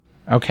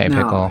Okay,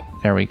 No. Pickle.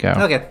 There we go.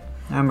 Okay,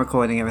 I'm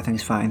recording.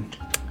 Everything's fine,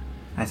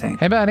 I think.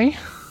 Hey, buddy.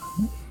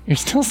 You're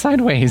still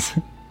sideways.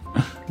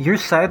 You're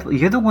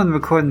the one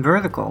recording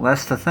vertical.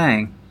 That's the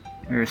thing.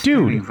 You're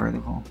streaming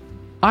vertical.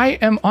 I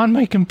am on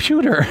my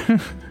computer.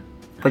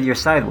 But you're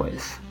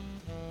sideways.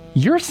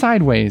 You're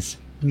sideways.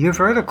 You're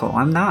vertical.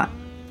 I'm not.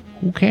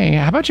 Okay,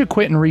 how about you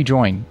quit and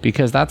rejoin?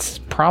 Because that's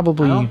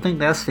probably... I don't think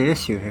that's the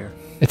issue here.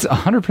 It's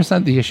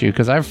 100% the issue,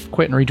 because I've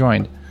quit and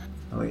rejoined.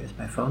 Oh wait, is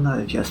my phone not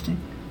adjusting?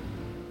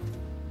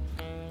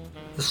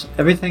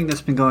 Everything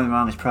that's been going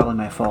wrong is probably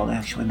my fault,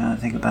 actually, now that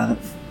I think about it.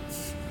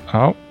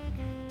 Oh,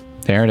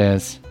 there it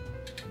is.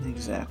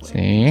 Exactly.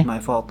 See? It's my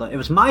fault. It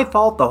was my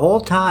fault the whole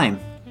time.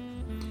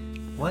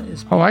 What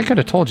is... Oh, I could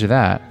have told you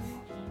that.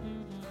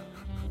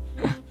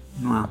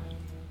 Well,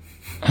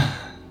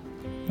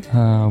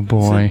 Oh,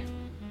 boy.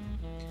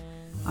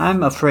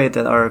 I'm afraid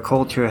that our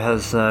culture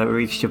has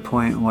reached a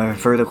point where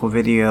vertical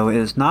video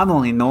is not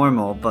only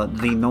normal, but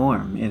the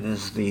norm. It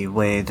is the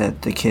way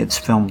that the kids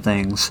film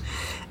things.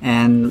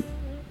 And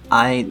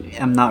I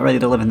am not ready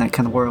to live in that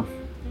kind of world.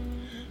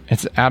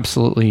 It's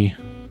absolutely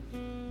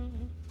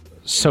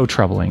so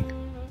troubling.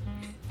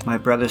 My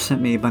brother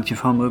sent me a bunch of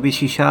home movies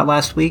he shot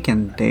last week,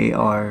 and they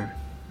are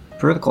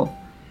vertical.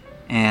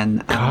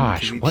 And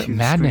Gosh, what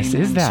madness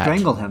is that?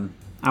 Strangle him.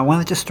 I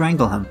wanted to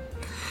strangle him.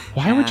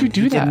 Why would you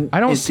do that? I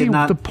don't see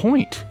the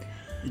point.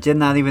 It did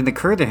not even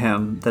occur to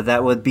him that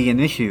that would be an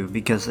issue,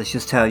 because that's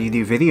just how you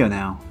do video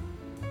now.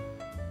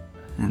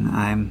 And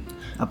I'm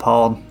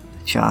appalled,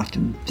 shocked,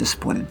 and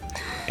disappointed.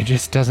 It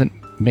just doesn't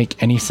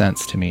make any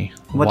sense to me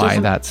What why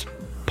doesn't? that's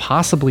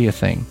possibly a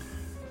thing.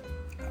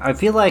 I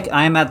feel like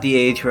I'm at the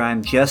age where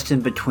I'm just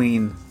in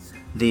between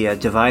the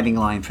dividing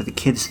line for the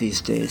kids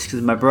these days,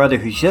 because my brother,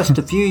 who's just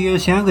a few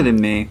years younger than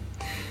me,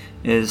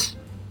 is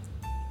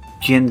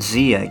Gen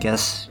Z, I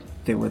guess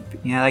they would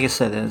be. Yeah, I guess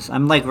that is.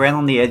 I'm like right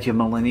on the edge of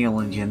millennial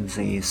and Gen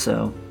Z,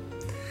 so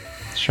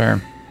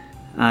Sure.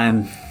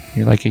 I'm...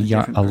 You're like a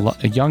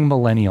young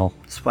millennial.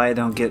 That's why I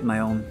don't get my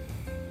own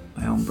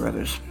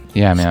brothers.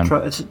 Yeah, man.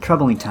 It's a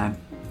troubling time.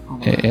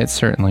 It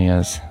certainly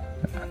is.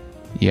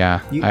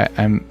 Yeah,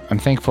 I'm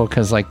thankful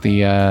because like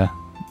the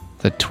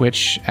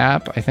Twitch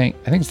app, I think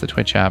it's the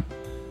Twitch app.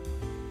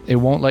 It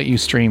won't let you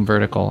stream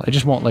vertical. It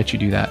just won't let you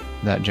do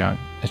that junk.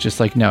 It's just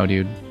like, no,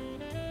 dude,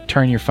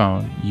 turn your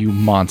phone, you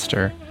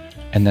monster.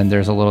 And then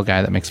there's a little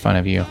guy that makes fun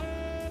of you,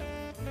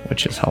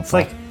 which is helpful.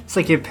 It's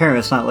like your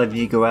parents not letting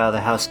you go out of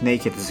the house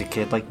naked as a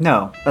kid. Like,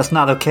 no, that's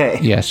not okay.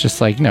 Yeah, it's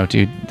just like, no,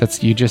 dude,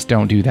 you just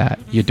don't do that.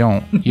 You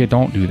don't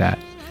do that.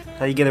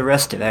 How you get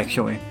arrested,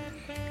 actually.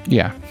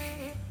 Yeah.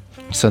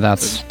 So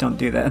that's... So just don't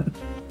do that.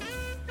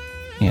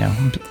 You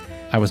know,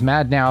 I was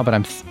mad now, but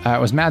I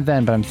was mad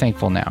then, but I'm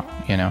thankful now,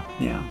 you know?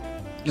 Yeah.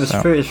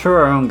 It's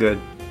for our own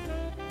good,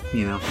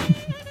 you know.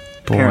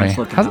 Boy. Parents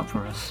looking out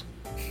for us.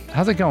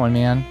 How's it going,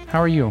 man? How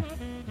are you?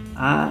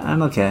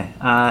 I'm okay.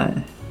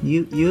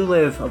 You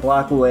live a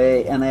block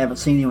away, and I haven't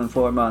seen you in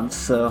 4 months,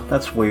 so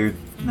that's weird.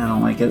 I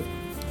don't like it.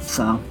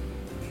 So...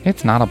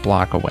 It's not a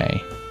block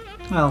away.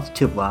 Well, it's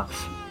 2 blocks.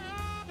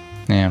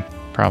 Yeah,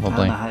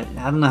 probably. I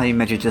don't know how you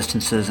measure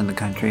distances in the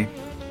country.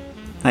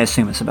 I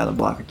assume it's about a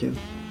block or 2.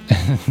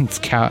 It's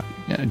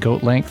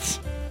goat lengths.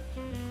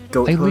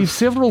 Goat They hooves. leave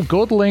several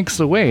goat lengths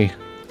away.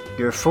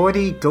 You're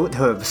 40 goat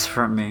hooves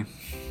from me.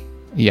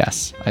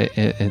 Yes,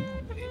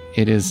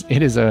 it is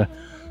a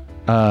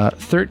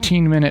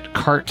 13-minute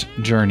cart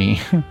journey.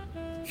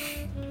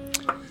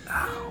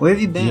 Where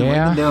have you been? What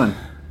have you been doing?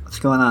 What's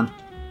going on?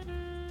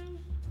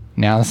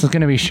 Now this is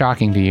going to be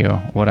shocking to you.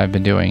 What I've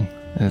been doing.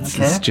 It's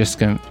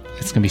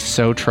gonna be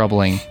so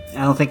troubling.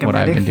 I don't think I'm what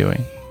ready. I've been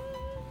doing.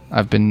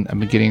 I've been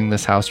getting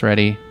this house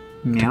ready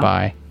to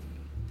buy.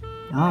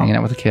 Oh, Hanging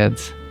out with the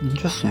kids.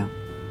 interesting.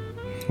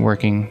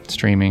 Working,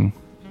 streaming,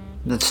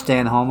 That's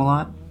staying home a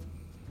lot?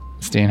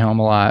 staying home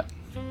a lot.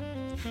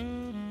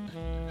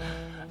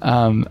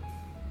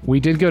 We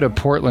did go to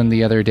Portland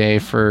the other day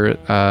for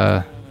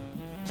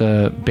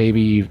the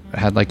baby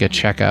had like a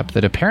checkup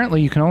that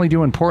apparently you can only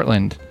do in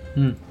Portland.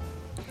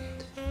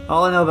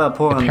 All I know about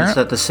Portland is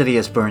that the city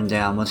is burned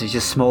down. Was it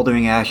just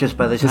smoldering ashes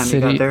by the time you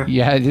got there?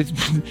 Yeah,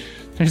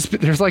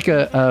 there's like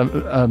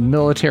a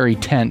military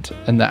tent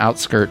in the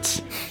outskirts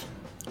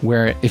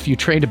where if you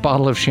trade a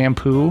bottle of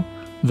shampoo,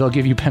 they'll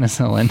give you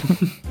penicillin.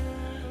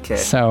 Okay.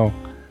 So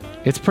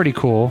it's pretty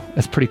cool.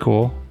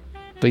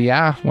 But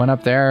yeah, went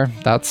up there.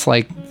 That's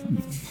like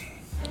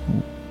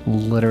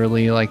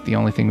literally like the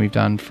only thing we've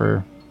done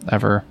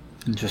forever.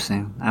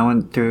 Interesting. I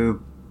went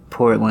through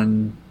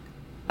Portland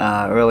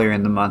earlier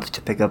in the month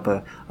to pick up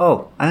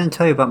Oh, I didn't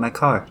tell you about my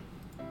car.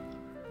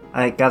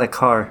 I got a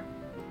car.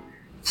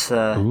 It's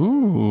a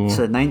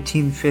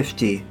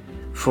 1950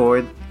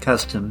 Ford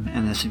Custom,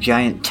 and it's a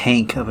giant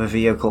tank of a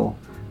vehicle,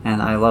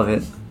 and I love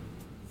it.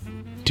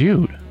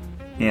 Dude.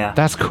 Yeah.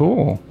 That's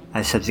cool. I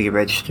just have to get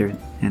registered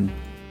and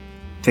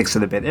fix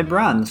it a bit. It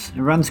runs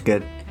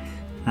good.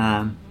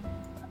 I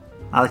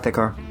like that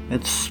car.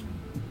 It's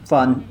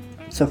fun.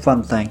 It's a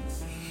fun thing.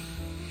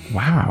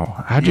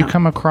 Wow. How'd you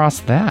come across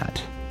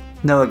that?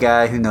 Know a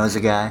guy who knows a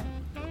guy.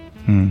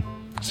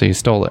 So you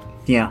stole it.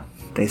 Yeah,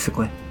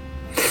 basically.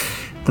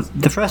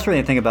 The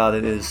frustrating thing about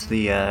it is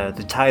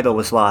the title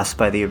was lost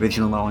by the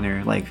original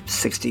owner like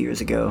 60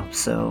 years ago,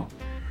 so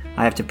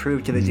I have to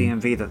prove to the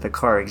DMV that the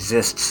car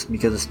exists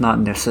because it's not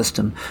in their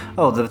system.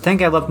 Oh, the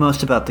thing I love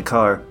most about the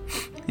car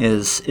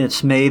is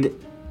it's made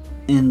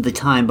in the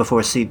time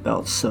before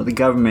seatbelts, so the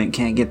government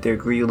can't get their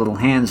greedy little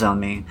hands on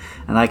me,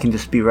 and I can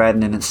just be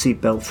riding in it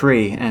seatbelt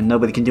free, and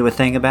nobody can do a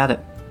thing about it.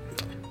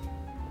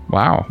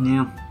 Wow.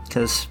 Yeah,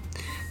 because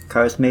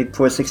cars made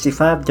for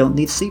 65 don't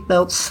need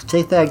seatbelts.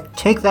 Take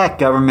that,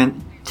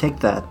 government. Take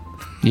that.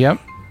 Yep.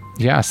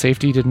 Yeah,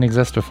 safety didn't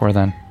exist before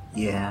then.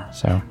 Yeah.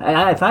 So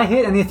if I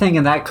hit anything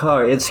in that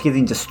car, it's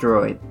getting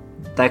destroyed.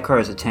 That car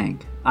is a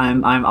tank.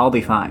 I'll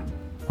be fine.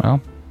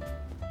 Well,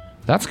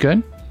 that's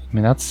good. I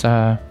mean, that's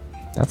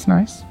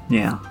nice.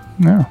 Yeah.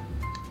 Yeah.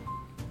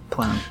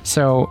 Plan.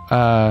 So,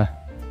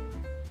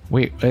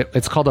 wait,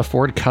 it's called a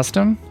Ford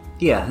Custom?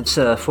 Yeah, it's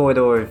a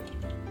 4-door.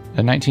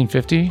 A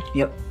 1950?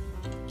 Yep.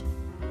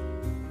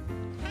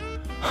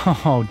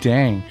 Oh,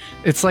 dang.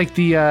 It's like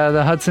the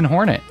Hudson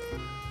Hornet.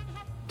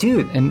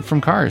 Dude. And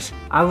from Cars.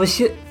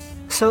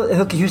 So,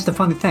 okay, here's the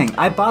funny thing.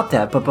 I bought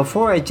that, but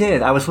before I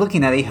did, I was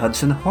looking at a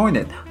Hudson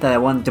Hornet that I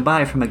wanted to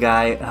buy from a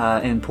guy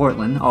in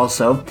Portland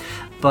also.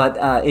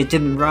 But it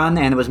didn't run,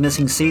 and it was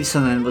missing seats,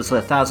 and it was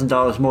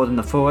 $1,000 more than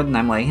the Ford, and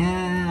I'm like,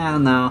 I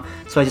don't know.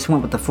 So I just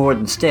went with the Ford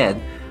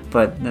instead.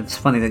 But that's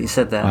funny that you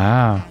said that.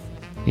 Wow.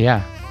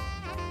 Yeah.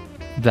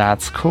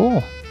 That's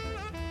cool.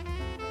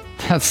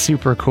 That's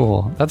super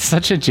cool. That's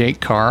such a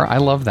Jake car. I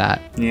love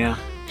that. Yeah.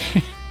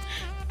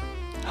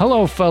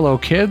 Hello, fellow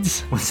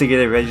kids. Once I get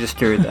it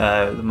registered,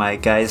 my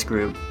guys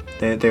group,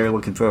 they're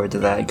looking forward to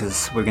that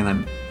because we're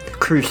going to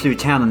cruise through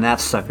town in that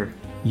sucker.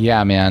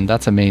 Yeah, man.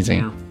 That's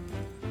amazing.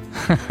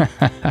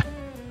 Yeah.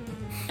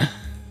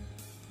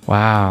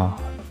 Wow.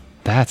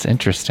 That's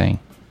interesting.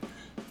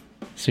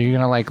 So you're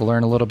going to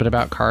learn a little bit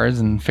about cars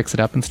and fix it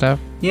up and stuff?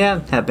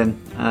 Yeah, have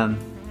been.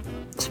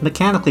 It's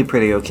mechanically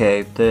pretty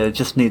okay. The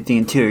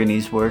interior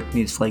needs work.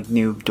 Needs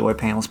new door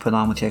panels put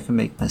on, which I can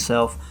make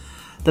myself.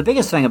 The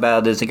biggest thing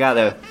about it is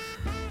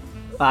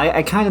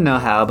I kind of know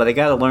how, but I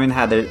gotta learn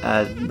how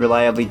to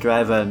reliably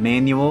drive a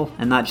manual,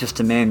 and not just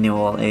a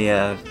manual,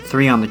 a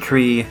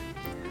 3-on-the-tree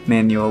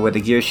manual where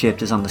the gear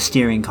shift is on the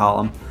steering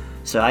column.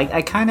 So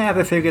I kind of have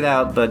it figured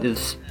out, but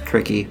it's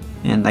tricky,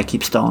 and I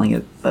keep stalling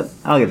it, but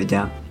I'll get it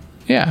down.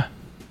 Yeah.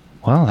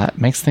 Well, that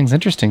makes things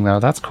interesting, though.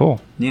 That's cool.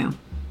 Yeah.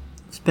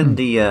 It's been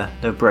the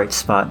bright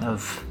spot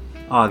of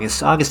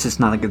August. August is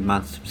not a good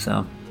month,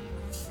 so,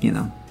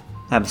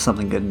 having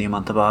something good in the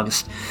month of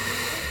August.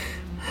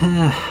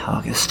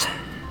 August.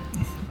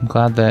 I'm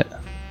glad that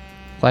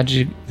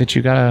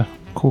you got a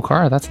cool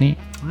car. That's neat.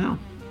 Wow.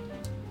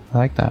 I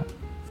like that.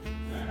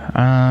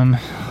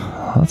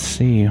 Let's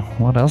see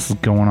what else is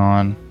going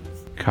on.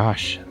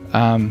 Gosh.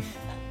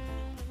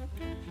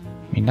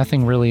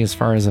 Nothing really as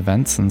far as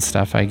events and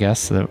stuff, I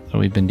guess, that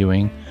we've been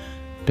doing.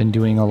 Been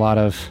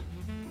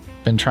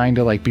trying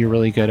to be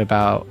really good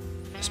about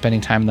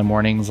spending time in the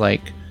mornings,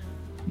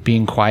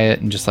 being quiet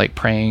and just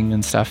praying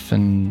and stuff,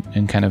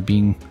 and kind of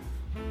being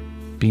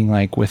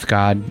with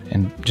God,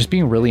 and just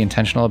being really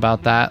intentional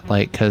about that.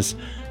 Because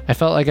I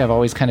felt like I've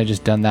always kind of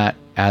just done that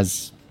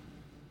as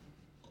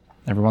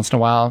every once in a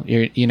while,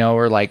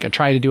 or I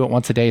try to do it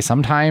once a day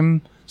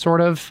sometime,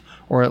 sort of,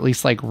 or at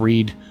least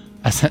read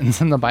a sentence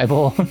in the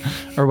Bible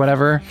or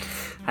whatever.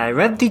 I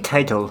read the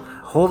title,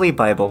 Holy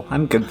Bible.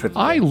 I'm good for that.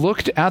 I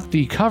looked at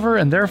the cover,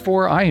 and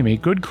therefore I am a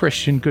good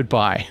Christian.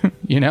 Goodbye.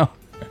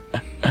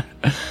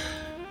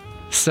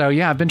 So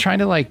yeah, I've been trying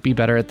to be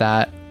better at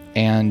that,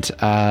 and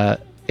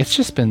it's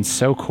just been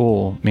so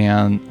cool,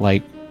 man.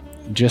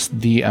 Just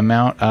the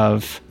amount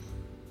of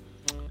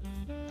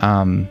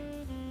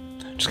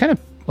just kind of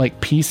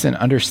peace and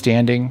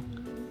understanding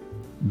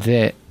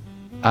that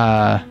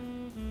I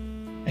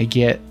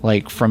get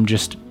from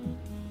just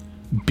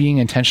being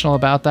intentional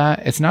about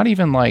that. It's not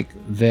even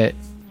that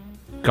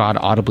God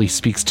audibly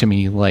speaks to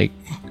me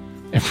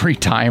every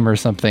time or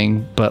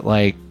something, but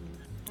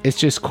it's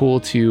just cool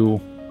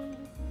to,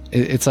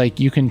 it's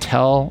you can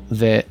tell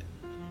that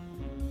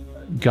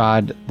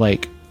God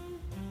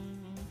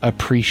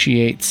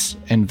appreciates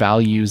and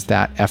values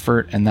that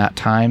effort and that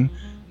time,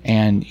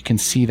 and you can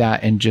see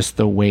that in just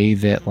the way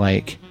that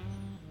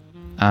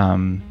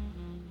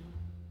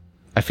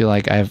I feel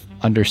like I have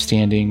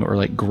understanding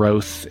or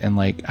growth, and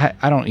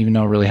I don't even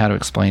know really how to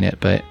explain it,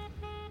 but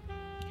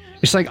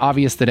it's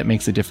obvious that it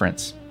makes a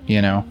difference,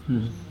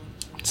 Mm-hmm.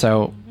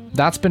 So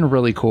that's been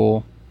really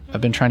cool.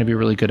 I've been trying to be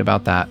really good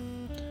about that.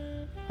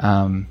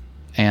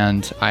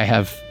 And I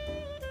have,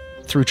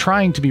 through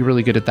trying to be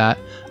really good at that,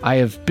 I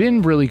have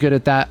been really good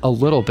at that a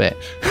little bit.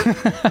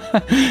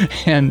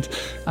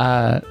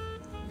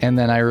 And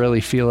then I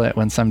really feel it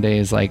when some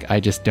days I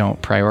just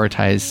don't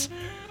prioritize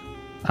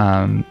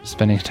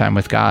spending time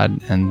with God.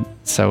 And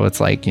so it's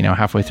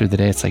halfway through the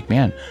day, it's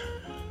man,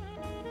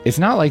 it's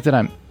not that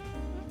I'm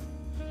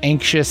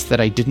anxious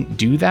that I didn't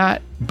do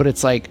that, but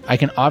it's I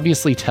can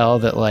obviously tell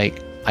that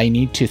I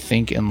need to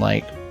think and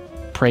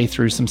pray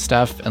through some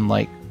stuff and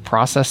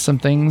process some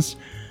things,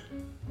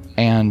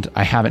 and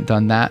I haven't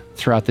done that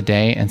throughout the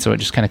day, and so it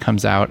just kind of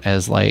comes out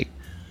as like,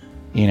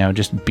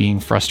 just being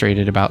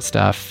frustrated about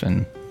stuff.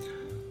 And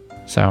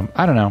so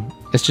I don't know,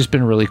 it's just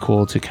been really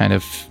cool to kind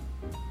of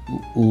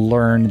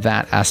learn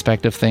that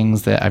aspect of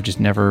things that I've just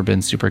never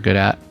been super good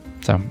at.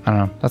 So I don't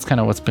know, that's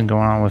kind of what's been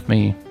going on with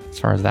me as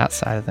far as that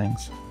side of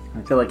things.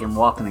 I feel like I'm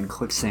walking in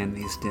quicksand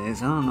these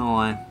days. I don't know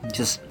why.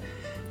 Just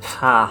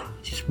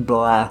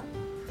blah.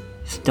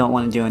 Just don't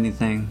want to do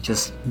anything.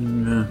 Just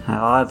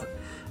I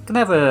can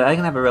have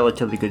a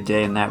relatively good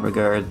day in that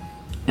regard,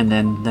 and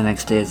then the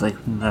next day is like,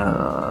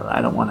 I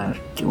don't want to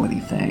do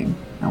anything.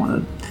 I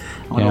want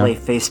to lay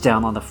face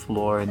down on the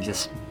floor and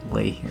just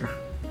lay here.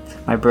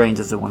 My brain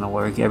doesn't want to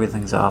work.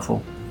 Everything's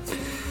awful.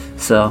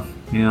 So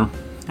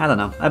I don't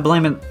know. I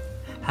blame it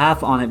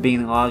half on it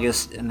being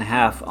August and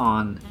half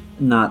on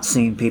not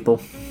seeing people.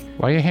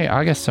 Why do you hate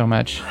August so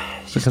much?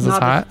 Because it's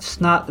hot?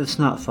 It's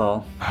not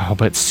fall. Oh,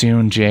 but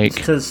soon, Jake.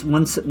 Because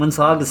once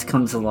August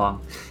comes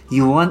along,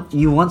 you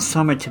want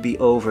summer to be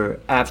over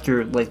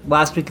after, like,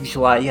 last week of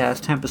July. Yeah,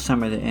 it's time for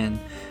summer to end,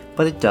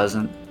 but it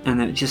doesn't,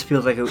 and it just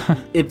feels like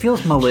it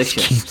feels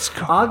malicious.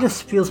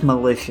 August feels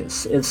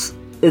malicious. It's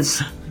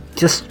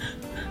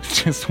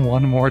just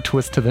one more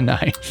twist to the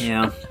knife.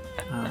 Yeah.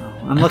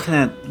 I'm looking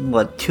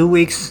at 2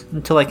 weeks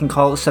until I can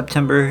call it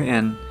September,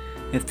 and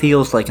it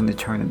feels like an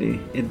eternity.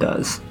 It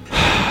does.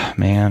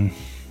 Man.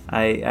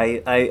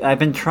 I've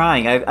been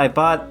trying. I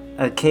bought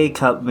a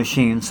K-cup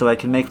machine so I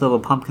can make little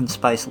pumpkin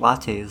spice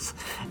lattes,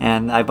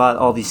 and I bought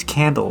all these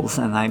candles,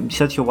 and I'm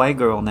such a white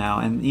girl now,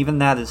 and even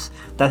that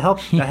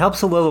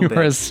helps a little bit.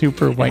 You're a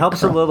super white girl. It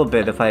helps a little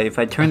bit if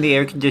I turn the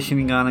air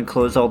conditioning on and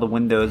close all the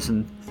windows,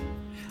 and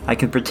I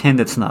can pretend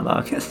it's not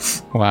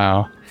August.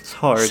 Wow. It's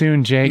hard.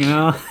 Soon, Jake.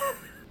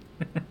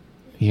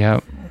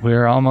 Yep,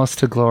 we're almost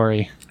to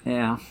glory.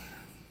 Yeah.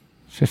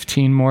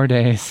 15 more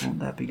days. Won't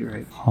that be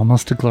great?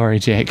 Almost to glory,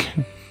 Jake.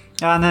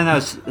 And then I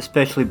was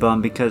especially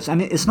bummed because,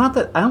 it's not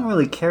that I don't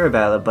really care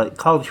about it, but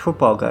college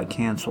football got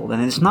canceled.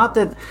 And it's not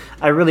that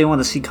I really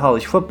want to see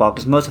college football,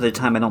 because most of the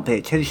time I don't pay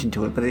attention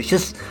to it, but it's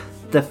just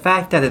the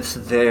fact that it's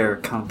there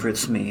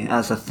comforts me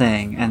as a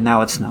thing, and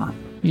now it's not.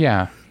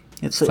 Yeah.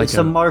 It's like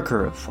a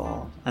marker of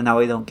fall, and now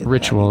we don't get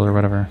ritual or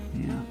whatever.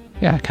 Yeah.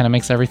 Yeah, it kind of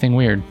makes everything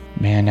weird.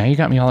 Man, now you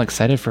got me all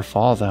excited for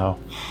fall, though.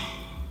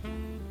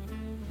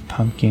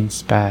 Pumpkin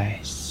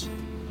spice.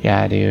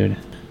 Yeah, dude.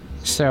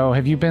 So,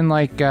 have you been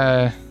like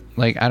I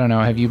don't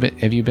know, have you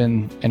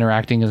been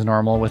interacting as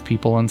normal with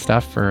people and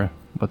stuff, or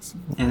what's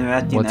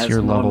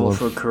your level of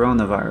for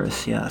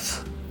coronavirus?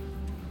 Yes.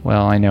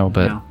 Well, I know,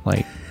 but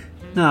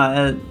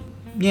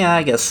yeah,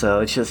 I guess so.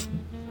 It's just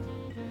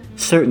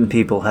certain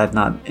people have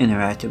not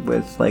interacted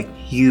with, like,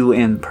 you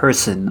in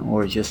person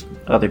or just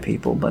other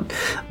people. But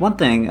one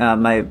thing,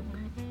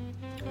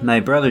 my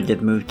brother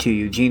did move to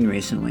Eugene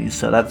recently,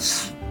 so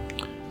that's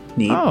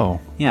neat. Oh,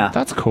 yeah,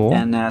 that's cool.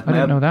 And I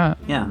didn't know that.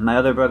 Yeah, my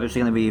other brother's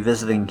going to be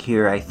visiting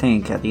here, I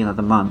think, at the end of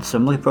the month, so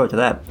I'm looking forward to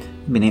that.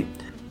 It'll be neat.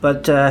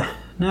 But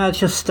no, it's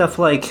just stuff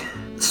like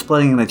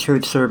splitting the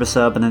church service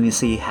up, and then you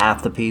see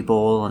half the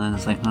people, and then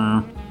it's like,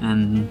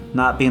 and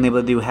not being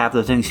able to do half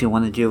the things you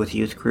want to do with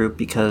youth group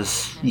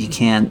because you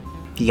can't.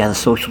 You got to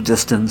social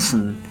distance,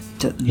 and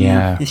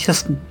it's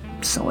just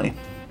silly.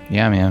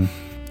 Yeah, man,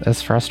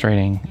 that's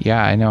frustrating.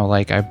 Yeah, I know.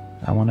 Like, I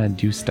want to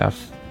do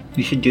stuff.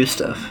 You should do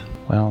stuff.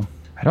 Well,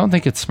 I don't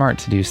think it's smart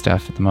to do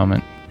stuff at the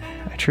moment.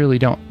 I truly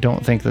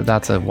don't think that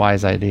that's a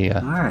wise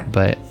idea. All right.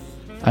 But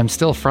I'm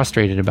still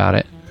frustrated about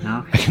it.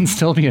 Okay. I can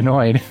still be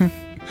annoyed,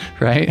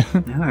 right?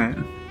 All right.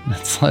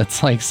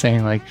 It's like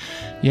saying, like,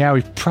 yeah,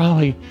 we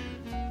probably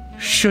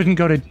shouldn't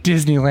go to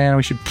Disneyland.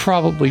 We should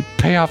probably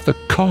pay off the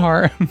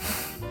car.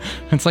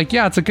 It's like,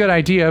 yeah, it's a good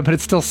idea, but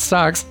it still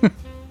sucks.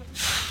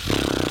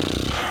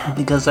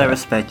 Because I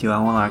respect you, I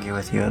won't argue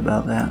with you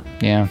about that.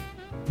 Yeah,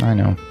 I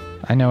know.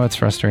 I know it's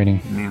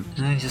frustrating.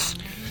 Yeah,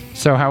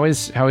 So how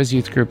is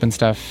youth group and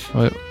stuff?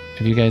 What,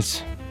 have you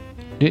guys?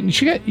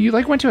 Didn't you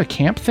like went to a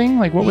camp thing?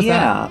 Like, what was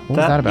that? What was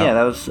that about? Yeah,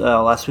 that was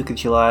last week of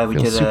July. We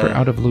did super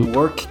out of loop.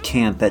 Work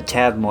camp at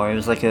Tadmore. It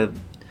was like a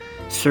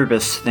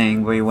service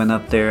thing where you went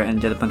up there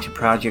and did a bunch of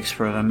projects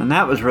for them, and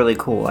that was really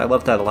cool. I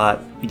loved that a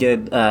lot. We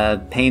did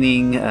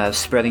painting,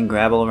 spreading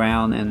gravel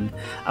around, and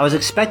I was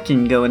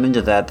expecting going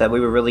into that we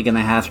were really going to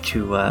have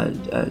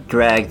to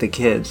drag the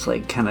kids,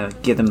 like kind of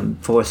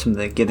force them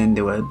to get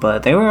into it,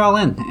 but they were all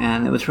in,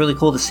 and it was really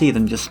cool to see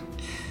them just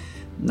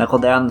knuckle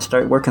down and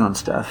start working on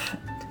stuff.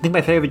 I think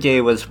my favorite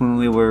day was when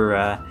we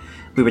were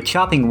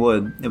chopping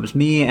wood. It was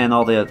me and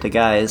all the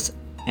guys,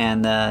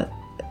 and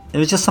it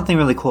was just something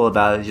really cool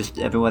about it, just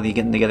everybody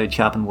getting together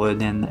chopping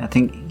wood, and I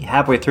think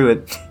halfway through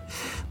it,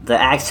 the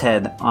axe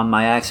head on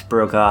my axe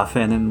broke off,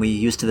 and then we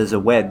used it as a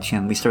wedge,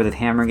 and we started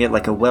hammering it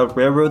like a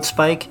railroad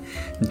spike,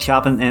 and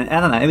chopping, and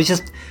I don't know,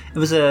 it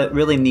was a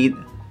really neat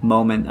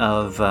moment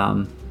of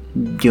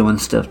doing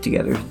stuff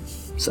together,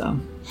 so.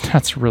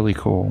 That's really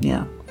cool.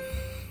 Yeah.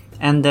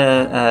 And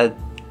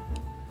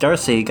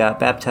Darcy got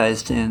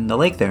baptized in the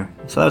lake there,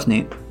 so that was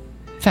neat.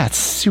 That's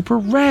super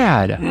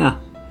rad. Yeah.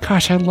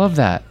 Gosh, I love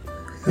that.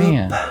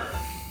 Man,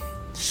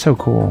 so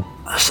cool.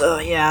 So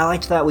yeah, I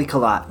liked that week a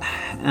lot.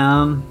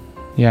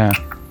 Yeah.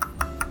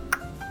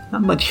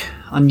 Not much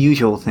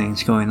unusual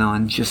things going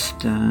on.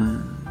 Just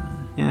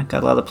yeah,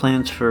 got a lot of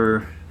plans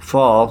for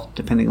fall,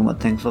 depending on what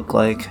things look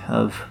like.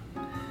 Of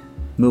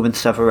moving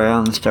stuff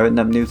around and starting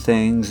up new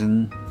things,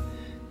 and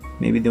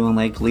maybe doing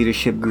like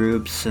leadership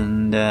groups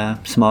and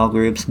small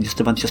groups and just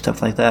a bunch of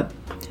stuff like that.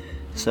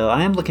 So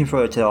I am looking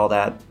forward to all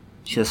that.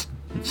 Just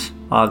it's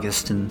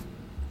August and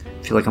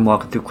I feel like I'm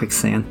walking through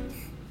quicksand.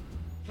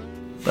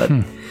 But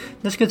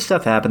there's good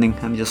stuff happening.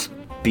 I'm just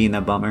being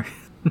a bummer.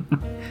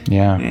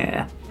 Yeah.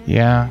 Yeah.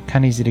 Yeah,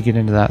 kind of easy to get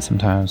into that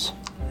sometimes.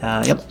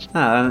 Yep.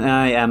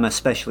 I am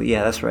especially,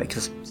 yeah, that's right,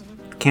 because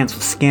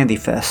canceled Scandi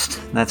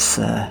Fest. That's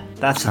the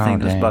thing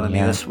that's bothering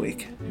me this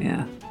week.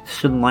 Yeah.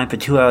 Stood in line for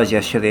 2 hours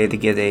yesterday to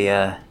get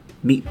a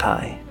meat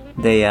pie.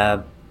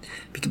 They're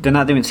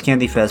not doing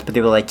Scandi Fest, but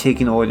they were like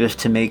taking orders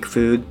to make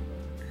food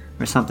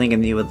or something,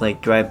 and you would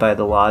like drive by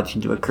the lodge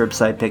and do a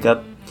curbside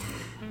pickup.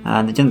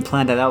 And they didn't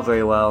plan that out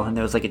very well, and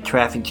there was like a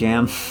traffic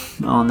jam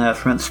on that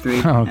front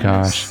street. Oh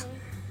gosh.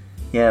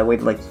 Yeah, I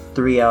waited like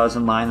 3 hours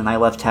in line, and I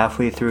left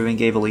halfway through and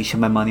gave Alicia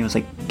my money. I was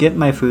like, get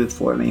my food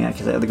for me,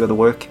 because I had to go to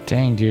work.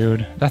 Dang,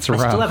 dude. That's rough.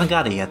 I still haven't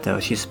got it yet, though.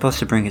 She's supposed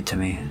to bring it to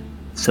me.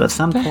 So at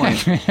some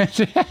point,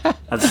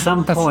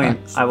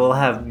 I will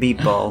have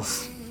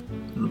meatballs.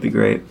 It'll be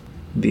great.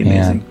 It'll be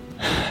amazing.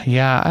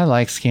 Yeah, I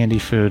like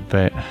Scandi food,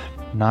 but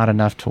not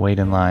enough to wait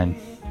in line.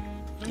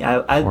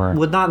 Yeah, I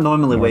would not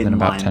normally wait in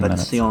line, but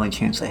minutes. It's the only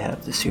chance I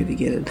have this year to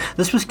get it.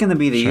 This was going to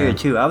be the year,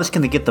 too. I was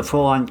going to get the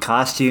full-on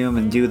costume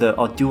and do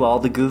all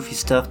the goofy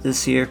stuff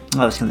this year.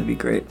 Oh, it was going to be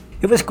great.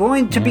 It was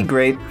going to be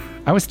great.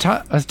 I was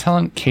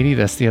telling Katie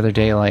this the other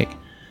day, like,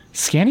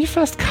 Scandi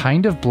Fest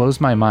kind of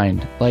blows my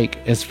mind, like,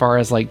 as far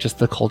as, like, just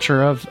the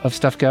culture of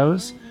stuff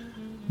goes,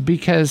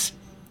 because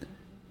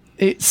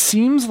it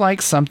seems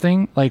like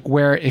something, like,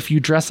 where if you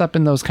dress up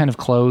in those kind of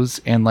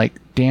clothes and, like,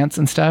 dance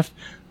and stuff,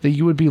 that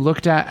you would be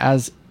looked at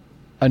as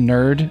a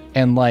nerd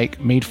and like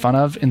made fun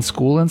of in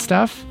school and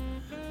stuff.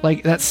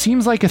 Like that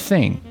seems like a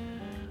thing,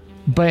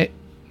 but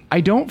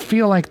I don't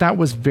feel like that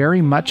was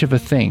very much of a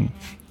thing.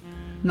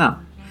 No.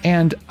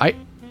 And I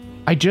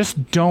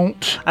just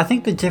don't. I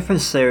think the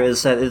difference there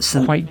is that it's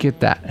quite get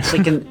that. It's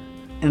like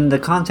in the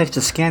context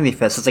of Scandi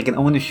Fest, it's like an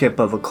ownership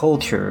of a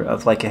culture,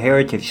 of like a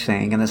heritage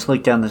thing, and it's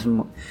looked down as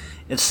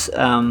it's I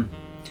don't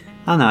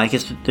know. I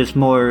guess there's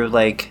more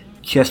like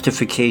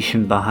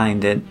justification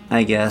behind it,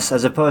 I guess,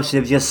 as opposed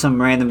to just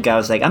some random guy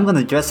was like, I'm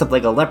gonna dress up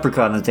like a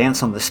leprechaun and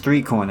dance on the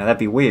street corner. That'd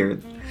be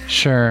weird.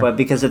 Sure. But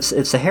because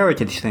it's a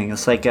heritage thing,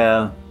 it's like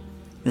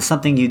it's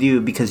something you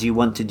do because you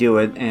want to do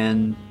it,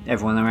 and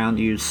everyone around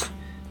you's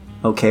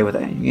okay with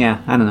it.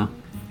 Yeah, I don't know.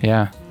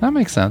 Yeah, that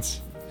makes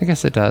sense. I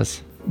guess it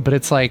does. But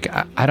it's like,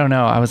 I don't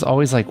know. I was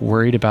always like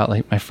worried about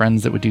like my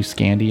friends that would do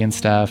Scandi and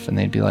stuff, and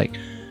they'd be like,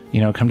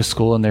 you know, come to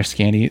school in their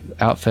Scandi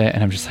outfit,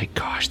 and I'm just like,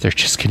 gosh, they're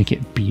just gonna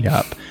get beat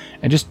up.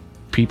 And just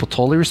people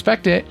totally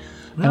respect it.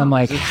 No, and I'm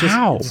like,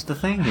 how? It's the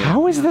thing. Here.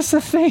 How is this a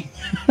thing?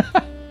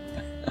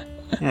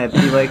 Yeah, it'd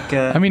be like...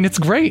 I mean, it's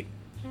great,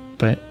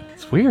 but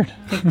it's weird.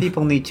 I think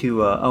people need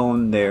to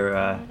own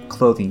their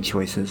clothing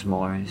choices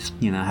more. Just,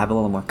 you know, have a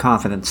little more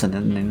confidence in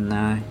it, and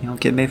you don't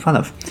get made fun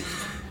of.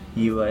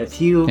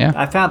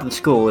 I found in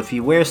school, if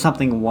you wear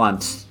something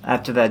once,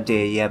 after that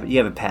day, you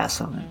have a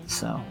pass on it.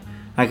 So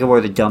I could wear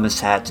the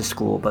dumbest hat to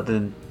school, but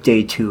then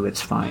day 2,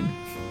 it's fine.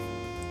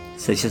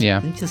 So it's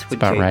just what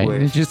about right.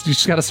 You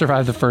just got to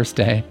survive the first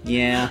day.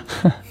 Yeah.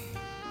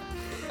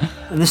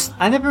 And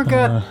I never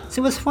got.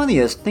 See, what's funny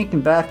is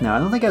thinking back now, I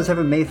don't think I was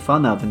ever made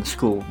fun of in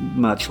school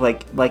much,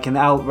 like an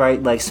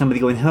outright like somebody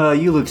going, "Huh,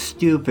 you look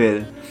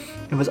stupid."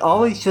 It was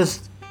always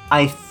just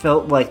I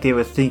felt like they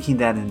were thinking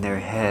that in their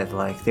head,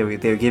 like they were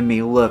giving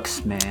me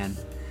looks, man.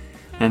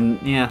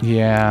 And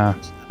yeah.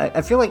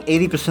 I feel like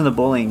 80% of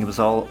bullying is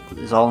all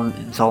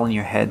in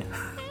your head.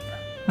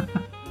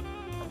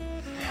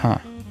 Huh.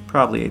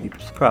 Probably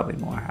 80%, probably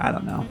more. I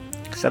don't know.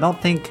 Because I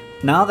don't think,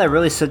 now that I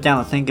really sit down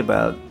and think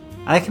about it,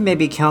 I can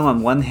maybe count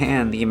on one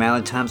hand the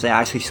amount of times I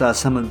actually saw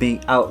someone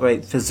being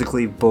outright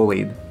physically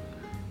bullied.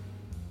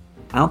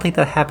 I don't think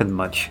that happened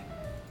much.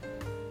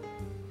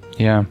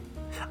 Yeah.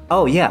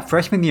 Oh yeah,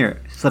 freshman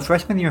year. So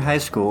freshman year of high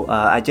school,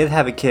 I did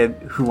have a kid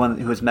who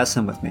was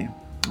messing with me.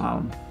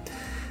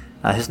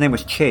 His name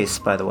was Chase,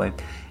 by the way.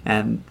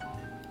 And,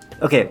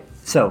 okay,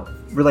 so,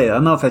 related, I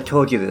don't know if I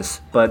told you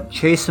this, but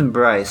Chase and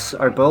Bryce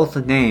are both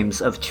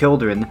names of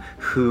children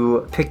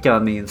who picked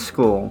on me in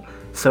school.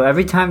 So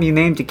every time you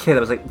named a kid, I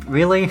was like,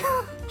 really?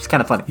 It's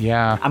kind of funny.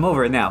 Yeah. I'm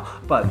over it now,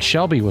 but... And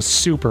Shelby was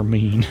super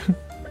mean.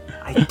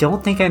 I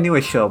don't think I knew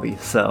a Shelby,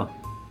 so...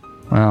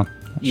 Well,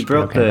 you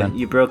broke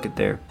it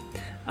there.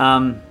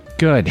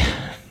 Good.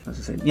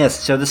 Yes,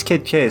 so this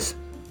kid Chase,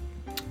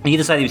 he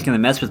decided he was going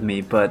to mess with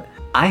me, but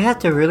I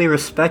had to really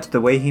respect the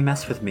way he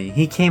messed with me.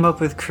 He came up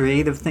with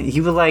creative things.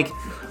 He was like,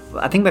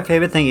 I think my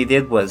favorite thing he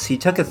did was he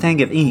took a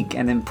thing of ink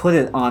and then put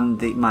it on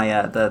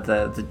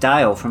the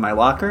dial for my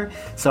locker.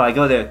 So I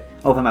go to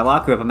open my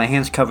locker up and my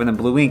hand's covered in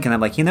blue ink, and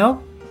I'm like,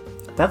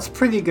 that That's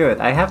pretty good.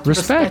 I have to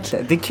respect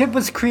that. The kid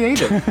was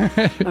creative.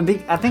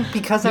 I think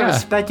because I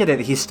respected it,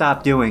 he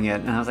stopped doing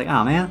it. And I was like,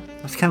 oh man,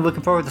 I was kind of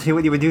looking forward to see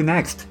what you would do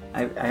next.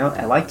 I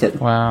liked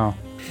it. Wow.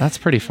 That's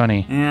pretty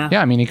funny. Yeah.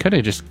 Yeah, I mean, he could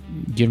have just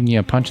given you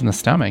a punch in the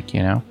stomach,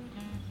 you know?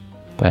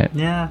 But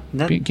yeah,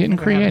 getting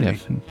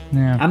creative.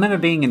 Yeah. I remember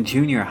being in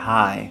junior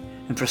high,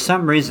 and for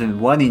some reason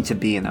wanting to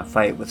be in a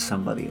fight with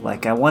somebody.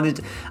 Like,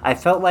 I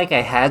felt like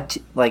I had to,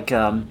 like,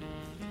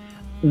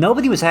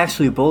 nobody was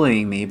actually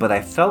bullying me, but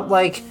I felt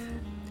like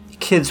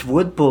kids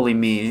would bully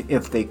me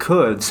if they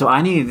could, so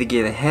I needed to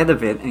get ahead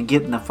of it and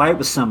get in a fight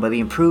with somebody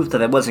and prove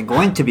that I wasn't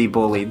going to be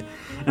bullied.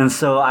 And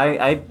so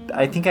I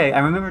think I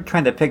remember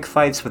trying to pick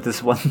fights with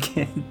this one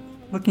kid.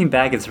 Looking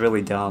back, it's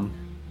really dumb,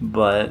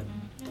 but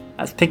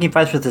I was picking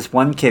fights with this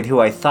one kid who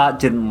I thought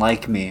didn't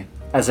like me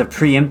as a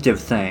preemptive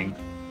thing.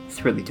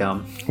 It's really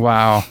dumb.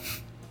 Wow.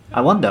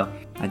 I won though.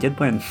 I did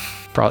win.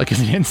 Probably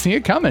because you didn't see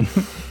it coming.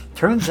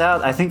 Turns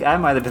out, I think I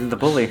might have been the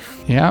bully.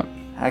 Yeah.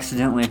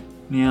 Accidentally.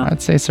 Yeah.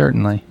 I'd say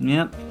certainly.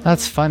 Yep.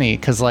 That's funny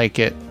because, like,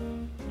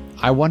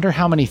 I wonder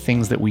how many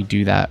things that we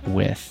do that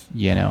with,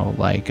 you know,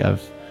 like,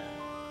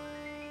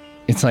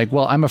 it's like,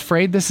 well, I'm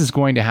afraid this is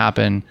going to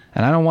happen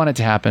and I don't want it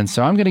to happen,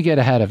 so I'm going to get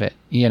ahead of it,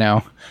 you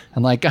know?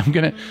 And, like, I'm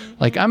going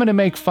to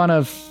make fun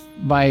of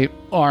my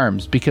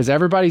arms because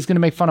everybody's going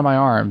to make fun of my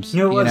arms.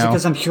 You know what?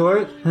 Because I'm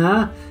short?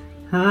 Huh?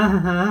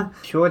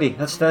 Shorty,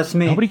 that's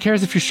me. Nobody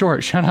cares if you're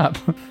short. Shut up.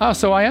 Oh,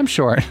 so I am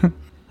short.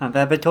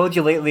 I've told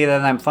you lately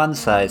that I'm fun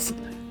sized.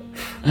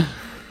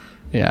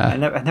 Yeah. I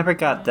never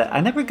got that.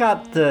 I never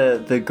got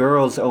the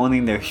girls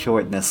owning their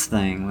shortness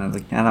thing.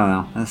 I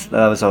don't know.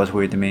 That was always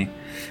weird to me.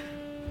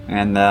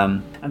 And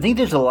I think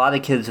there's a lot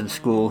of kids in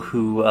school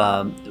who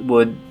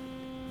would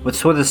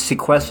sort of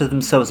sequester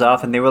themselves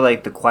off, and they were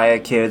like the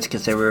quiet kids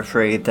because they were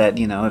afraid that,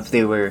 you know, if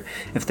they were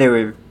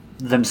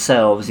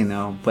themselves, you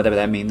know, whatever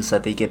that means,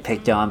 that they get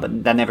picked on.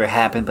 But that never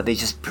happened. But they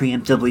just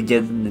preemptively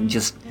did and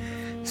just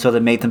sort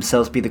of made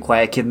themselves be the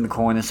quiet kid in the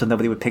corner, so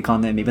nobody would pick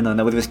on them, even though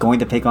nobody was going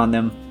to pick on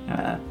them.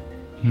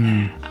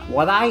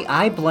 What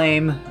I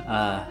blame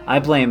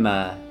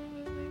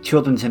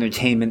children's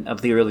entertainment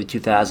of the early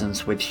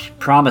 2000s, which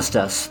promised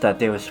us that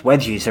there was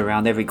wedgies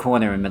around every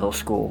corner in middle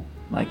school.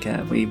 Like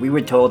we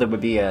were told there would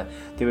be a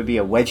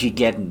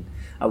wedgie-geddon,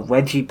 a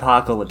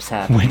wedgie-apocalypse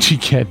happening.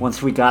 Wedgie-geddon.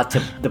 Once we got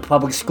to the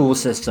public school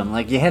system,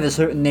 like you had a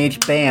certain age,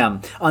 bam,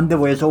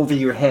 underwear's over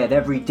your head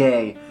every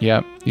day.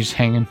 Yep, you're just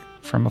hanging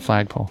from a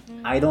flagpole.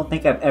 I don't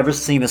think I've ever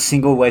seen a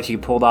single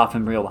wedgie pulled off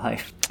in real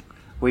life.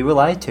 We were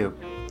lied to.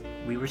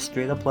 We were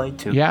straight up lied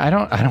to. Yeah, I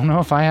don't know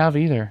if I have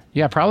either.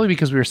 Yeah, probably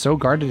because we were so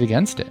guarded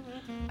against it.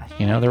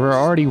 You know, there were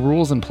already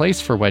rules in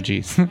place for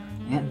wedgies.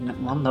 Yeah,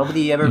 well,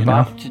 nobody ever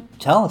bothered to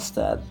tell us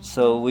that.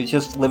 So we're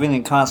just living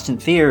in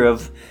constant fear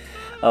of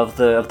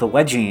the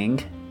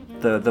wedging,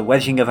 the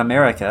wedging of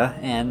America,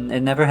 and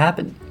it never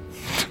happened.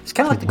 It's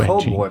kind of like the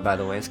Cold War, by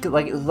the way. It's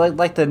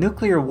like the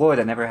nuclear war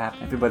that never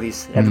happened.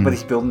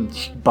 Everybody's building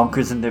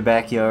bunkers in their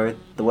backyard.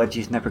 The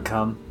wedgies never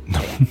come.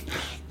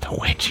 The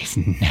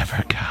wedgies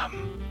never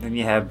come. Then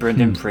you have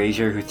Brendan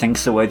Fraser, who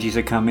thinks the wedgies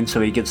are coming,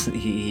 so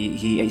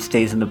he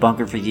stays in the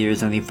bunker for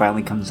years, and he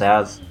finally comes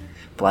out,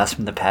 blast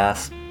from the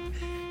past.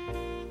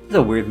 It's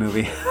a weird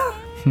movie.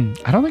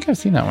 I don't think I've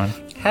seen that one.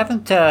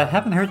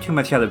 Haven't heard too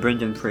much out of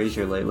Brendan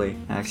Fraser lately,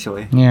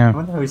 actually. Yeah. I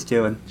wonder how he's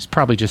doing. He's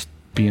probably just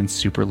being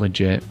super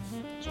legit.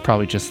 He's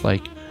probably just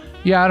like,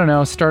 yeah, I don't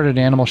know, started an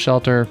animal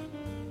shelter,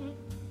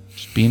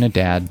 just being a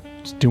dad,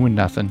 just doing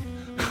nothing.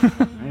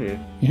 Maybe.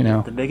 You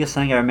know. The biggest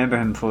thing I remember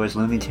him for is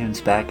Looney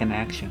Tunes Back in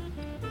Action.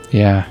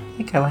 Yeah. I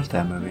think I liked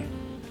that movie.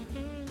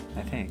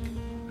 I think.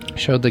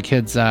 Showed the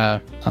kids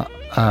Honey,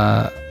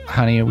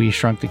 I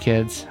Shrunk the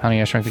Kids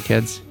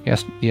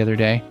the other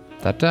day.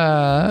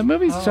 That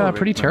movie's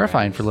pretty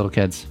terrifying for little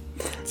kids.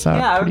 It's,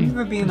 I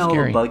remember being a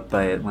little bugged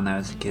by it when I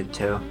was a kid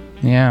too.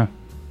 Yeah.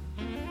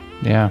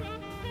 Yeah.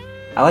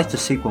 I liked the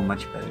sequel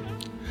much better.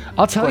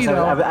 I'll tell you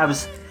though.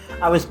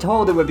 I was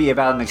told it would be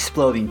about an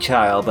exploding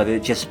child, but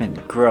it just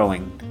meant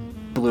growing.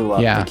 Blew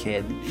up the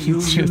kid. You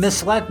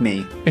misled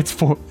me. It's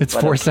 4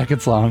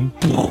 seconds long.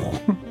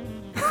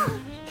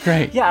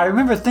 Great. Yeah, I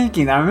remember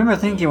thinking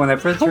when I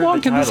first heard the title. How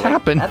long can this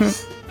happen?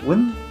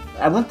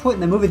 At one point in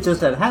the movie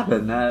does that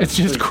happen? It's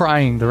just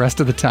crying the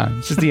rest of the time.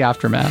 It's just the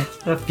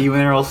aftermath. A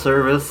funeral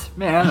service.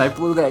 Man, I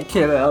blew that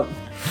kid out.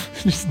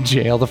 Just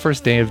jail, the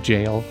first day of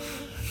jail.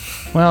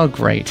 Well,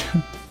 great.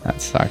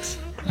 That sucks.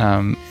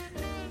 I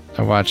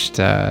watched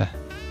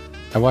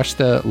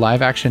the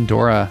live action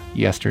Dora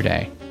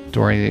yesterday.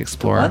 Dora the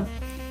Explorer.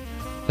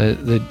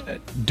 The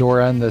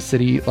Dora and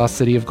the Lost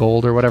City of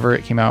Gold or whatever,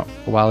 it came out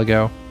a while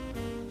ago.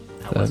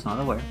 I was not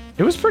aware.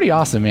 It was pretty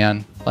awesome,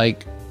 man.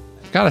 Like,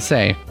 gotta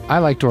say, I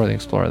like Dora the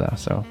Explorer though,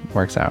 so it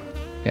works out.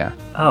 Yeah.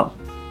 Oh.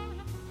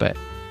 But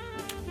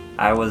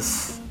I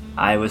was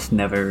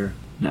never,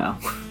 no.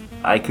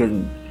 I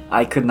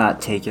could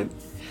not take it.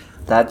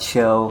 That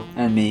show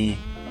and me,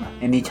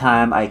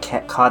 anytime I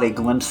caught a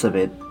glimpse of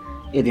it,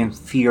 it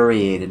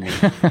infuriated me.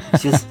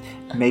 It just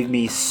made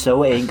me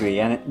so angry.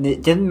 And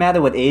it didn't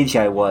matter what age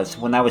I was.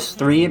 When I was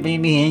 3, it made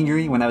me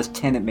angry. When I was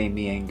 10, it made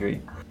me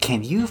angry.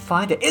 Can you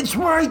find it? It's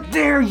right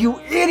there, you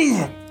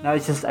idiot!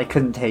 I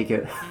couldn't take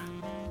it.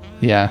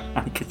 Yeah.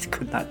 I just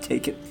could not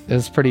take it. It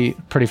was pretty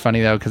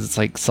funny though, because it's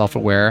like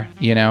self-aware,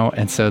 you know?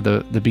 And so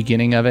the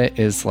beginning of it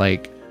is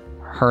like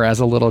her as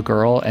a little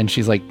girl, and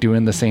she's like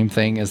doing the same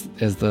thing as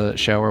the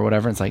show or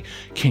whatever. It's like,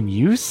 can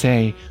you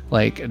say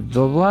like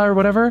blah blah or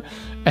whatever?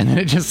 And then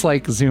it just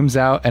like zooms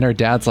out, and her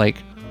dad's like,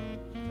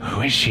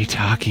 who is she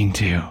talking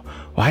to?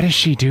 Why does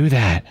she do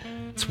that?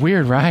 It's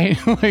weird, right?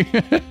 Like,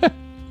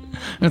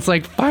 it's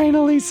like,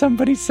 finally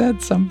somebody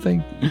said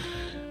something.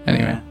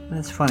 Anyway. Yeah,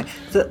 that's funny.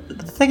 The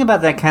thing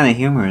about that kind of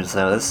humor is,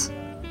 though, I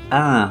don't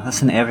know,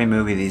 that's in every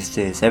movie these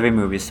days. Every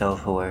movie is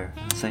self-aware.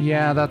 Like,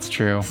 yeah, that's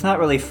true. It's not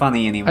really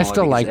funny anymore. I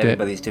still liked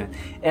it.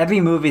 Every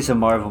movie's a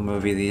Marvel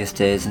movie these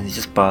days, and it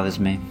just bothers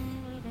me.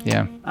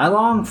 Yeah. I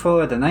long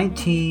for the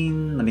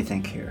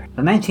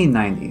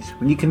 1990s,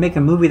 when you could make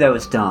a movie that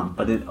was dumb,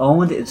 but it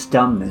owned its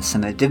dumbness,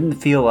 and it didn't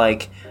feel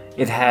like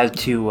it had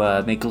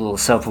to make a little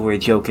self-aware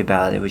joke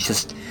about it.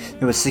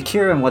 It was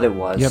secure in what it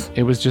was. Yep,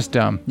 it was just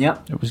dumb.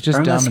 Yep. It was just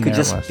Ernest dumb, and could there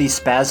just it was. be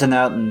spazzing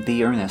out and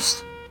be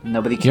earnest.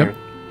 Nobody cared.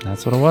 Yep,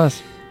 that's what it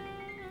was.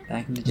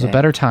 Back in the It was day. a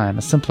better time,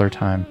 a simpler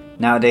time.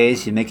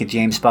 Nowadays, you make a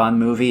James Bond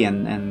movie,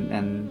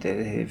 and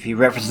if he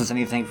references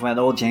anything from an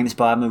old James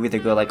Bond movie, they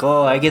go like,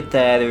 "Oh, I get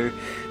that," or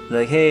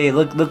like, "Hey,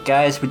 look,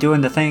 guys, we're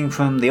doing the thing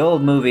from the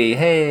old movie.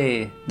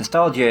 Hey,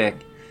 nostalgic."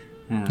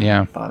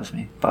 Yeah. It bothers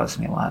me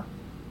a lot.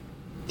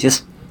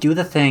 Just do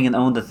the thing and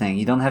own the thing.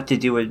 You don't have to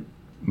do it.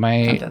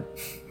 My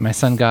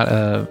son got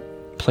a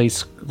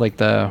place like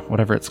the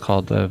whatever it's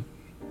called.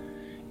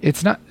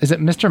 It's not. Is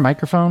it Mr.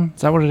 Microphone?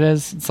 Is that what it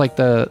is? It's like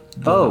the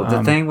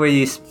thing where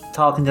you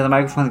talk into the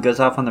microphone that goes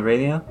off on the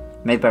radio,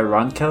 made by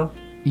Ronco.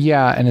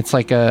 Yeah, and it's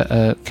like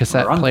a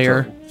cassette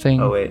player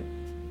thing. Oh wait,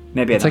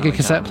 maybe it's like a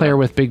cassette player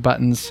with big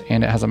buttons,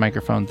 and it has a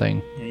microphone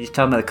thing. You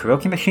talking about a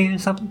karaoke machine or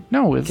something?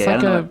 No, it's like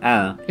I don't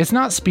know. It's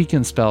not Speak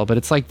and Spell, but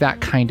it's like that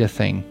kind of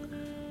thing.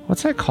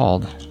 What's that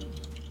called?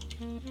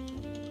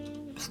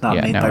 It's not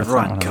made by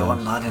Ronco.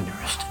 I'm not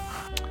interested.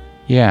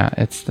 Yeah,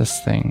 it's this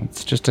thing.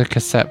 It's just a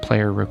cassette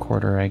player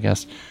recorder, I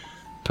guess.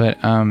 But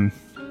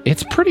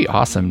it's pretty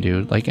awesome,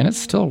 dude. Like, and it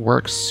still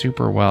works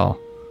super well.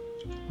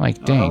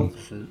 Like, dang.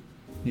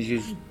 Did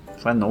you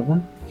find an old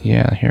one?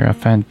 Yeah, here I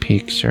found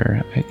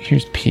picture.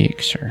 Here's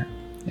picture.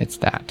 It's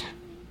that.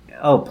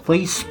 Oh,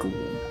 Play School.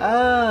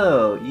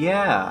 Oh,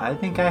 yeah. I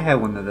think I had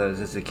one of those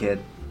as a kid.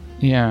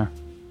 Yeah.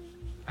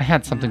 I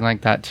had something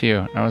like that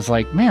too. And I was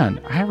like,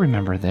 man, I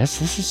remember this.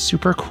 This is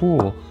super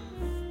cool.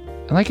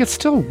 And like, it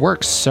still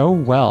works so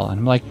well. And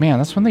I'm like, man,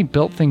 that's when they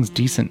built things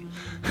decent.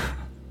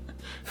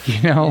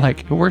 You know,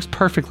 like, it works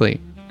perfectly.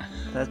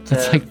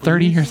 It's like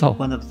 30 years old.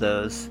 One of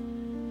those.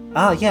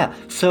 Oh, yeah.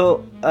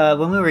 So,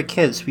 when we were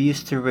kids, we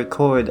used to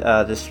record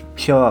this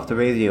show off the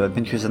radio,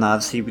 Adventures in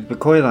Odyssey. We'd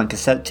record it on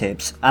cassette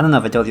tapes. I don't know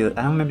if I told you,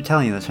 I don't remember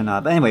telling you this or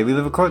not. But anyway, we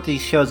would record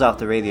these shows off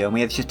the radio, and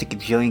we had just a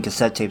gajillion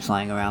cassette tapes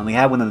lying around. We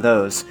had one of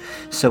those.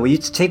 So we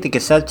used to take the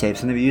cassette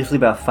tapes, and they were usually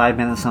about 5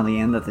 minutes on the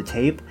end of the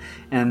tape.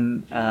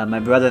 And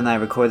my brother and I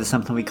recorded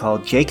something we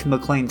called Jake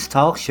McLean's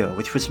Talk Show,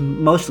 which was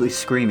mostly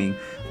screaming.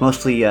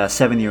 Mostly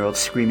 7-year-olds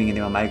screaming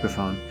into a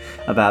microphone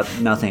about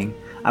nothing.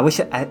 I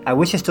wish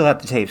I still had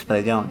the tapes, but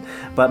I don't.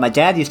 But my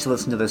dad used to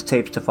listen to those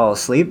tapes to fall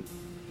asleep.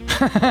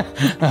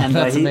 And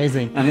that's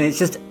amazing. I mean, it's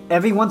just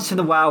every once in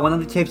a while, one of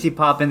the tapes he'd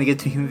pop in to get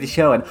to the end of the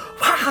show, and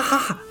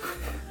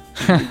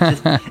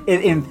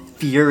it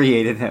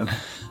infuriated him.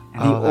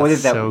 And he ordered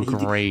that. So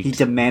great. He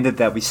demanded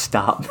that we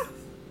stop.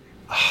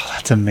 Oh,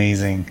 that's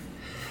amazing.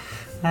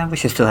 I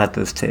wish I still had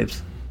those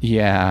tapes.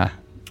 Yeah,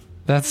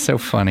 that's so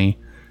funny.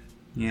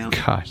 Yeah.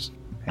 Gosh,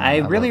 man, I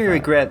really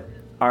regret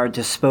our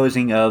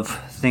disposing of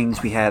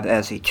things we had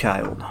as a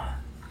child.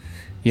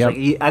 Yeah,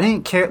 I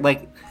didn't care.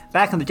 Like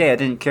back in the day, I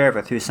didn't care if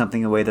I threw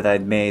something away that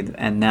I'd made,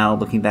 and now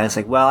looking back, it's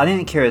like, well, I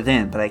didn't care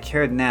then, but I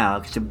cared now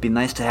because it would be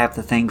nice to have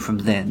the thing from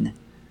then.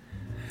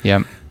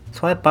 Yep.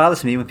 That's why it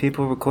bothers me when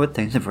people record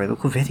things in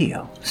vertical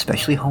video,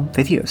 especially home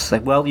videos. It's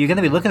like, well, you're going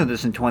to be looking at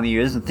this in 20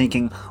 years and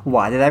thinking,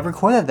 why did I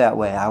record it that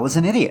way? I was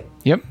an idiot.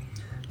 Yep.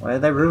 Why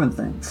did I ruin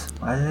things?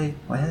 Why did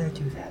I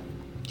do that?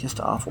 Just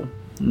awful.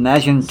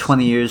 Imagine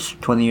 20 years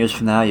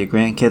from now, your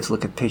grandkids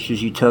look at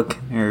pictures you took,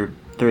 or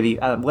 30,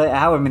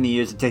 however many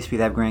years it takes for you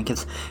to have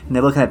grandkids, and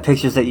they're looking at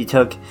pictures that you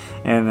took,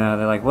 and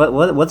they're like,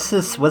 what's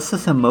this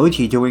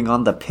emoji doing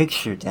on the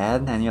picture,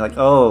 Dad? And you're like,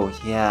 oh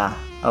yeah,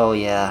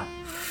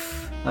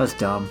 that was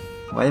dumb.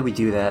 Why did we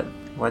do that?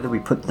 Why did we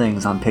put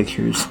things on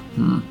pictures?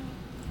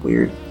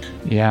 Weird.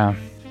 Yeah,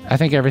 I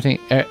think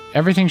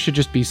everything should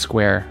just be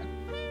square.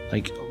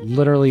 Like,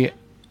 literally,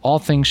 all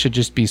things should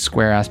just be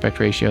square aspect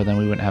ratio, then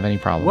we wouldn't have any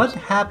problems. What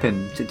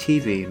happened to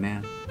TV,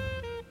 man?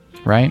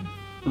 Right?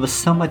 It was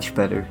so much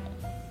better.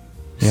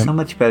 Yep. So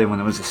much better when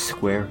it was a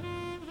square.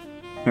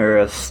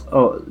 Or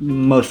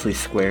mostly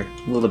square.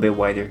 A little bit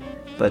wider.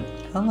 But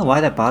I don't know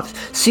why that bothers.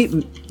 See,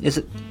 is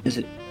it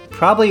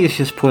Probably it's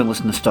just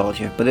pointless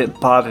nostalgia, but it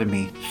bothered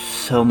me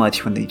so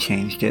much when they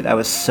changed it. I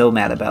was so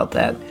mad about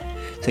that.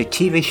 It's like,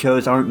 TV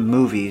shows aren't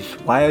movies.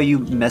 Why are you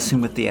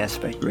messing with the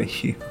aspect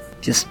ratio?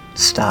 Just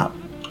stop.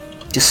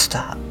 Just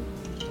stop.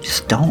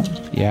 Just don't.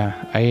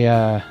 Yeah,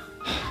 I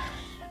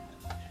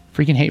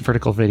freaking hate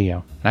vertical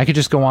video. And I could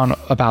just go on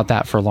about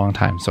that for a long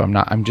time, so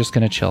I'm just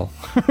gonna chill.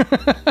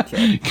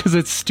 Because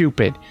it's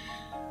stupid.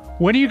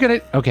 When are you gonna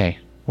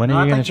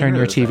turn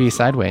your TV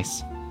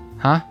sideways?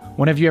 Huh?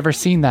 When have you ever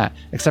seen that?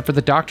 Except for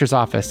the doctor's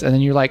office, and then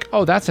you're like,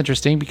 oh, that's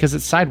interesting because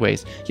it's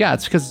sideways. Yeah,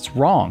 it's because it's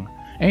wrong.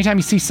 Anytime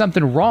you see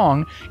something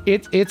wrong,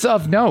 it's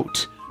of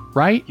note,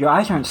 right? Your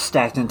eyes aren't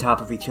stacked on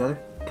top of each other.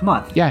 Come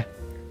on. Yeah.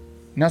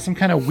 Not some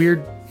kind of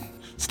weird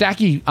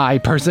stacky eye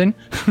person.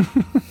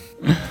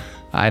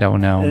 I don't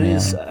know, man. It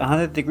is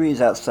 100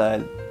 degrees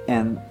outside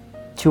and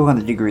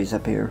 200 degrees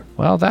up here.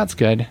 Well, that's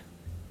good.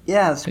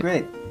 Yeah, it's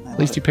great. At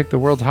least you picked the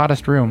world's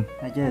hottest room.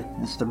 I did.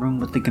 It's the room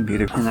with the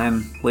computer. And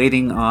I'm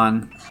waiting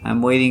on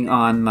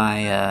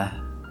my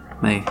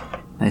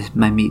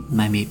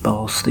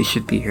meatballs. They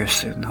should be here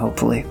soon,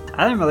 hopefully.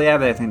 I don't really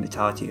have anything to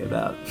talk to you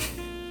about,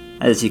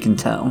 as you can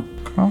tell.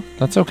 Well,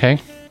 that's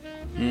okay.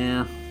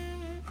 Yeah.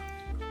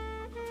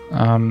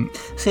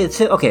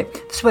 See, okay.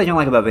 This is what I don't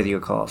like about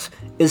video calls.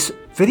 Is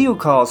video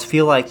calls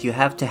feel like you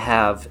have to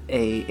have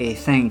a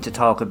thing to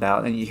talk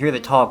about, and you hear the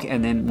talk,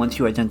 and then once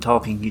you are done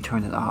talking, you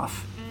turn it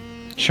off.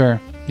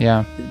 Sure.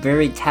 Yeah.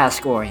 Very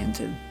task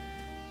oriented.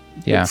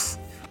 Yeah.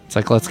 It's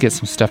like, let's get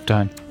some stuff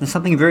done. There's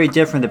something very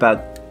different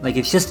about, like,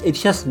 it's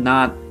just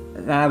not.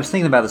 I was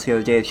thinking about this the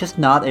other day. It's just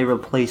not a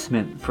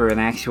replacement for an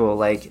actual,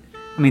 like.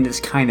 I mean, it's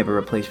kind of a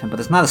replacement,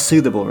 but it's not a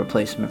suitable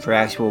replacement for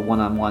actual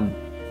one-on-one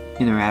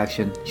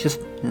interaction. It's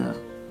just.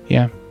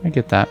 Yeah, I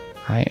get that.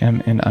 I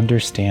am an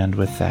understand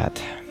with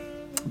that.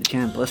 The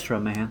giant blister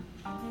on my hand.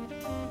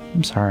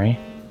 I'm sorry.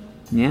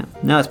 Yeah.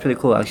 No, it's pretty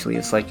cool, actually.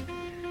 It's like.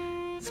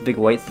 It's a big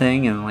white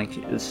thing, and like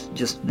it's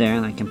just there,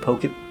 and I can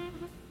poke it.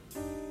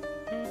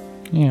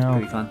 You know.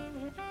 Pretty fun.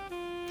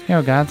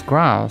 Yo, God's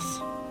gross.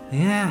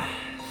 Yeah.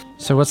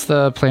 So what's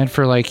the plan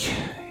for like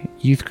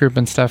youth group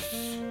and stuff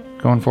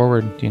going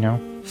forward? Do you know?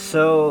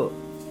 So,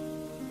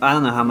 I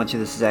don't know how much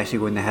of this is actually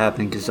going to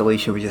happen because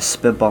Alicia was just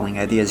spitballing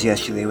ideas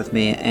yesterday with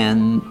me,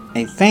 and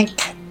I think.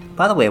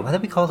 By the way, why do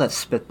we call that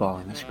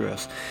spitballing? That's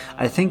gross.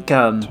 I think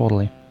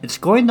totally. It's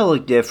going to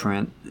look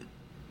different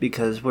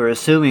because we're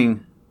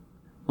assuming.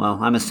 Well,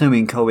 I'm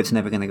assuming COVID's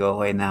never going to go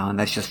away now, and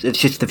it's just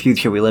the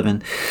future we live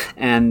in.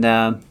 And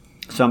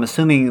so I'm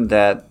assuming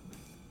that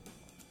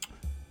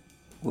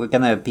we're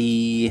going to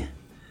be...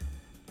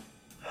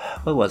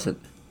 What was it?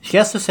 She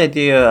has this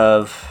idea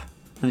of...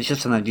 And it's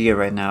just an idea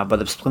right now,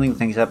 but of splitting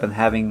things up and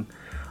having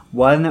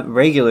one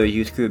regular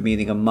youth group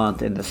meeting a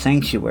month in the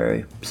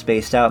sanctuary,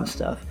 spaced out and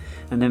stuff.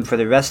 And then for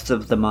the rest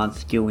of the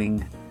month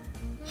doing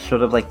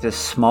sort of like this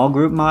small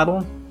group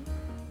model.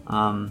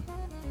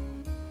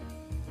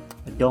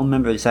 I don't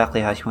remember exactly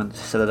how she wanted to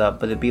set it up,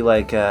 but it'd be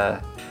like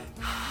there'd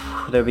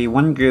be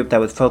one group that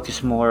would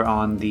focus more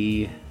on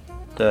the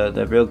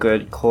real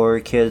good core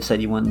kids that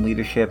you want in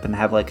leadership and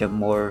have like a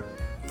more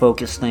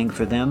focused thing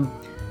for them,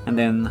 and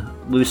then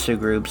looser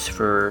groups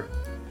for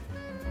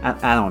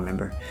I don't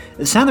remember.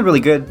 It sounded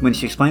really good when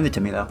she explained it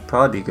to me, though.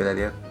 Probably be a good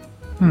idea.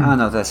 I don't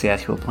know if that's the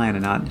actual plan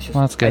or not. It's just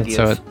well, that's good. ideas.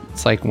 So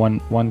it's like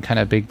one kind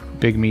of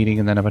big meeting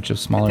and then a bunch of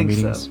smaller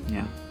meetings. So,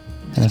 yeah.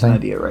 It's an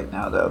idea right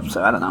now, though,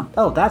 so I don't know.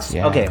 Oh, that's...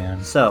 Yeah, okay,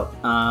 man. So,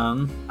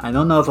 I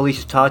don't know if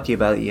Alicia talked to you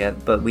about it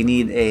yet, but we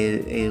need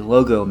a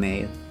logo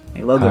made.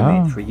 A logo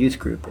made for youth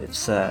group.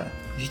 It's, did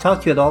she talk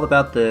to you at all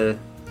about the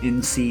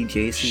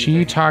NCJC She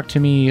thing? talked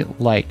to me,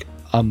 like,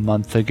 a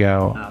month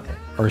ago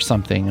or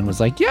something and was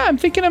like, yeah, I'm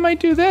thinking I might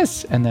do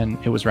this. And then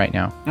it was right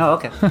now. Oh,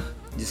 okay.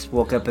 Just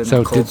woke up in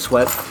a cold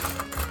sweat.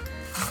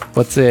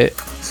 What's it?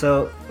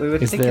 So, we were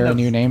Is thinking there a of...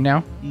 new name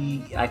now?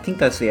 I think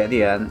that's the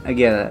idea. And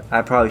again,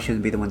 I probably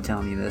shouldn't be the one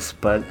telling you this,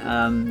 but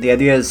the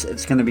idea is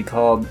it's going to be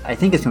called, I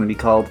think it's going to be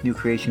called New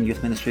Creation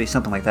Youth Ministry,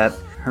 something like that.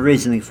 Her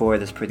reasoning for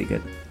it is pretty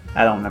good.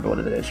 I don't remember what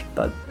it is,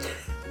 but...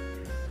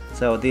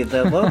 So the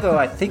logo,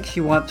 I think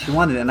she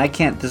wanted it, and I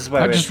can't, this is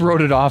why I just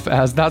wrote it off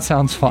as, that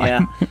sounds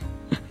fine.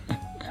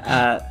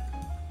 Yeah.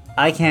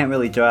 I can't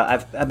really draw.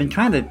 I've been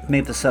trying to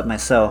make this up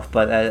myself,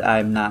 but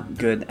I'm not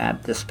good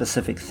at this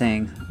specific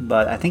thing.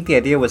 But I think the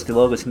idea was the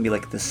logo's going to be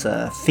like this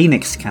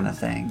phoenix kind of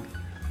thing.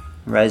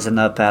 Rising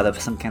up out of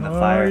some kind of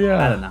fire.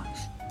 Yeah. I don't know.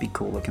 Be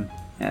cool looking.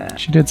 Yeah.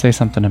 She did say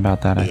something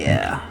about that, I think.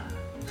 Yeah.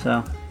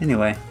 So,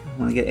 anyway, I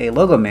want to get a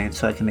logo made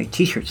so I can make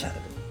t-shirts out of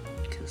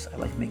it. Because I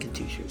like making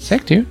t-shirts.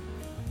 Sick, dude.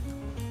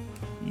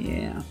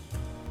 Yeah.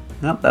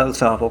 Nope, that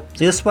looks awful.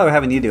 See, this is why we're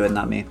having you do it,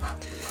 not me.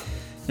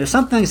 There's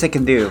some things I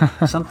can do,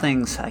 some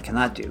things I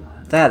cannot do.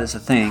 That is a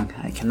thing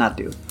I cannot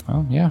do.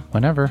 Well, yeah,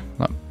 whenever.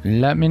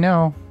 Let me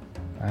know.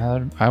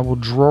 I will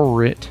draw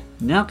it.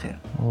 Okay.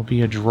 I will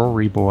be a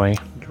drawery boy.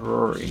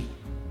 Drury.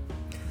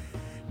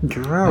 A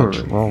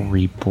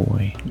drawery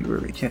boy.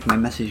 Drury. Check my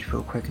message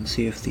real quick and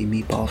see if the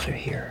meatballs are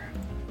here.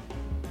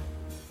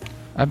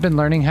 I've been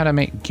learning how to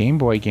make Game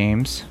Boy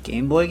games.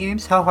 Game Boy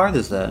games? How hard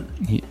is that?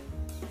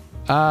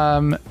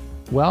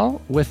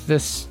 well, with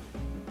this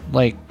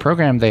like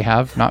program they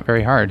have, not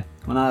very hard.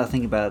 Well, now that I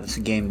think about it, it's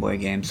a Game Boy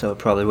game, so it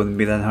probably wouldn't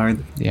be that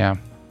hard. Yeah.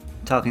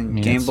 Talking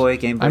Game Boy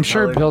I'm Color,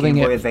 sure building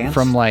Game Boy it Advance?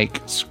 from like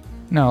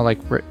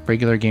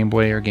regular Game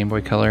Boy or Game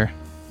Boy Color,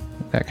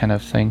 that kind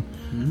of thing.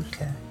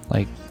 Okay.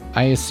 Like,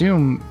 I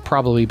assume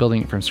probably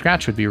building it from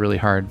scratch would be really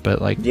hard,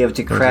 but like... Do you have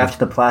to craft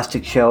the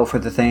plastic shell for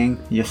the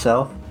thing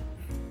yourself?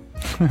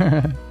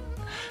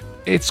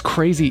 It's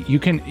crazy. You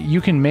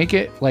can make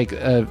it like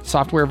a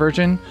software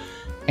version,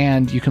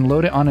 and you can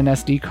load it on an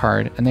SD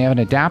card, and they have an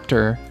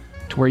adapter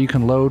to where you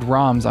can load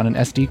ROMs on an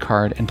SD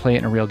card and play it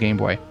in a real Game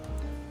Boy.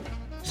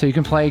 So you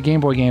can play Game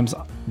Boy games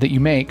that you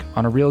make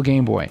on a real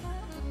Game Boy.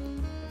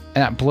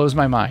 And that blows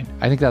my mind.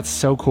 I think that's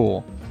so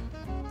cool.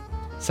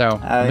 So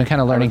I've been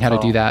kind of learning how to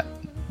do that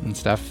and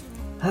stuff.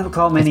 I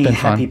recall many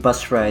happy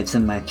bus rides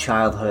in my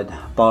childhood,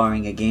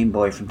 borrowing a Game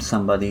Boy from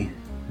somebody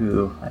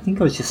who, I think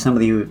it was just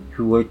somebody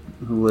who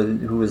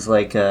was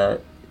like a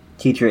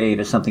teacher aide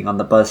or something on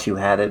the bus who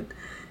had it,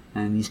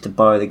 and used to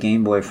borrow the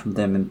Game Boy from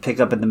them and pick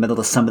up in the middle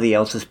of somebody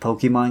else's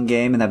Pokemon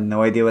game and have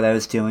no idea what I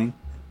was doing.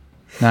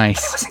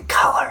 Nice. But it was in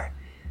color.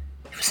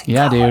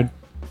 Yeah, dude.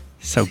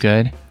 So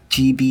good.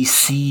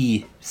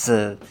 GBC. It's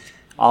a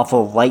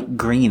awful light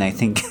green, I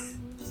think.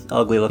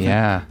 Ugly looking.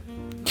 Yeah.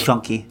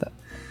 Chunky.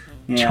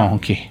 Yeah.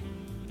 Chunky.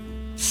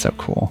 So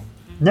cool.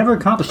 Never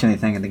accomplished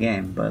anything in the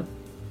game, but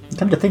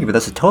come to think of it,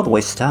 that's a total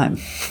waste of time.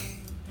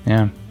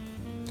 Yeah.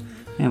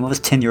 Man, what was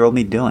 10-year-old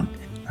me doing?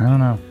 I don't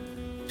know.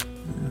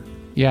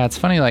 Yeah, it's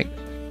funny, like,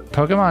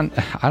 Pokemon,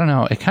 I don't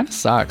know, it kind of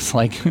sucks.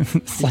 Like,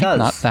 it's like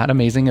not that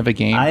amazing of a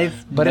game.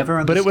 But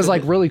it was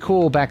like really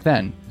cool back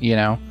then, you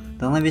know?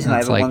 The only reason I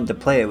ever wanted to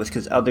play it was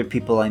because other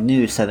people I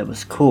knew said it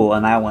was cool,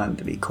 and I wanted it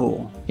to be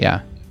cool.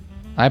 Yeah.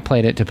 I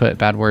played it to put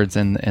bad words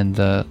in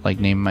the, like,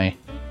 name my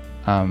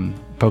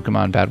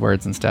Pokemon bad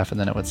words and stuff, and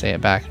then it would say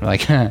it back. And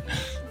like, that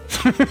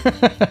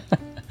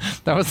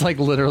was, like,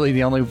 literally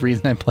the only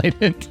reason I played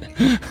it.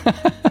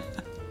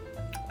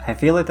 I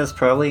feel like that's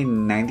probably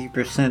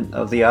 90%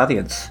 of the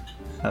audience.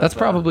 That's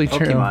probably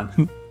Pokemon.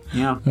 true.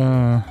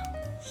 Yeah.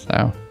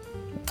 So.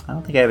 I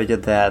don't think I ever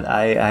did that.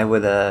 I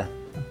would,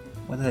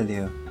 what did I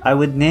do? I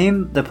would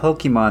name the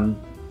Pokemon,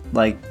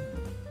 like,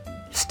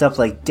 stuff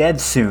like Dead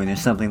Soon or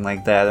something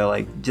like that, or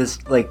like,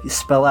 just, like,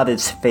 spell out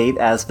its fate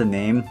as the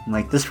name.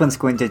 Like, this one's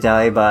going to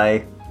die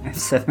by...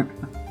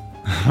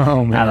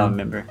 Oh, man. I don't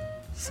remember.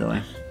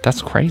 Silly.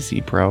 That's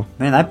crazy, bro.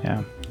 Man, I've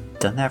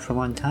done that for a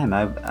long time.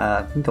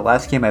 I think the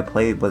last game I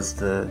played was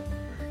the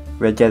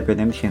Red Dead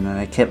Redemption, and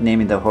I kept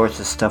naming the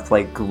horses stuff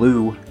like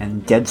Glue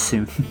and Dead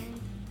Soon.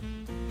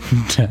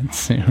 Dead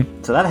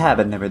Soon. So that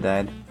habit never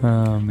died.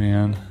 Oh,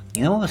 man.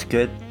 You know what was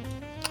good?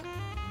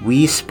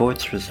 Wii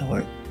Sports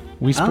Resort.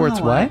 Wii Sports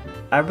what?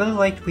 I really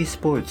liked Wii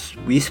Sports.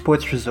 Wii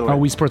Sports Resort. Oh,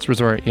 Wii Sports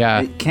Resort,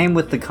 yeah. It came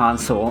with the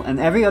console, and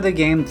every other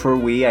game for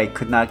Wii I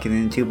could not get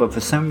into, but for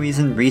some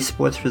reason, Wii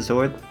Sports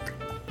Resort,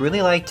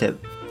 really liked it.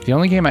 The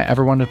only game I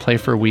ever wanted to play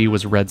for Wii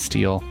was Red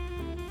Steel.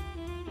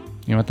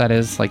 You know what that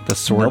is? Like the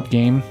sword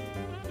game?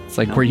 It's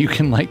like where you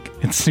can, like,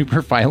 it's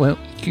super violent.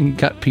 You can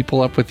cut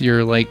people up with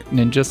your, like,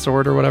 ninja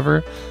sword or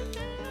whatever.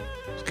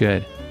 It's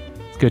good.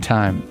 It's a good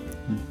time.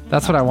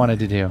 That's what I wanted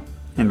to do.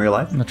 In real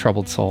life? I'm a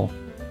troubled soul.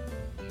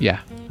 Yeah.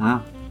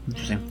 Wow.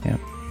 Interesting. Yeah.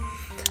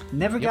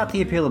 Never got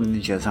the appeal of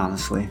ninjas,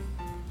 honestly.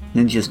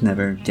 Ninjas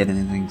never did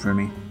anything for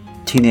me.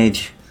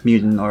 Teenage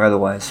Mutant or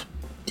otherwise.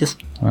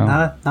 Just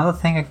not a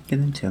thing I could get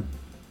into.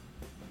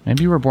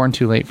 Maybe you were born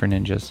too late for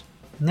ninjas.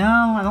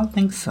 No, I don't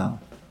think so.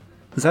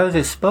 Because I was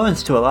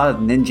exposed to a lot of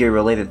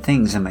ninja-related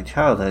things in my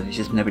childhood. It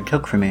just never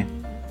took for me.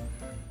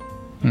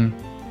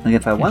 Like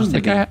if I wanted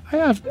to be... I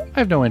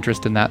have no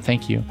interest in that,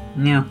 thank you.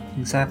 Yeah,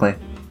 exactly.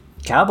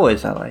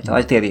 Cowboys I liked. I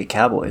liked the idea of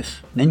cowboys.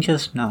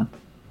 Ninjas, no.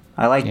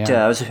 I liked,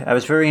 I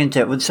was very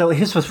into, so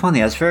here's what's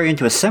funny, I was very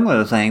into a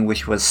similar thing,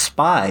 which was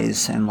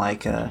spies, and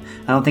like, I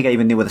don't think I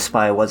even knew what a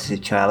spy was as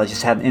a child. I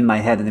just had in my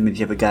head an image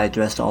of a guy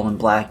dressed all in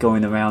black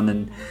going around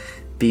and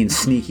being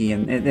sneaky,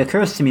 and it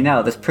occurs to me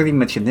now that's pretty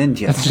much a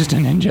ninja. That's just a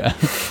ninja.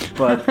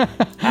 But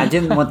I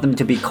didn't want them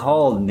to be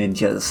called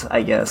ninjas,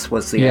 I guess,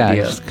 was the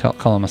idea. Yeah, just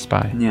call him a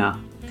spy. Yeah.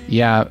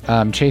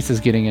 Yeah, Chase is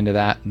getting into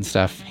that and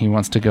stuff. He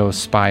wants to go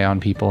spy on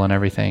people and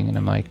everything, and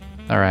I'm like,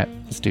 all right,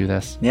 let's do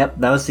this. Yep,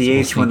 that was the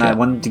age when I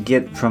wanted to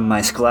get from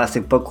my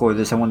Scholastic book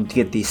orders, I wanted to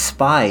get the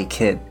spy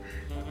kit,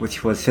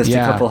 which was just a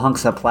couple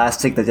hunks of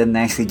plastic that didn't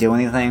actually do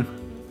anything.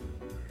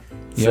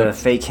 The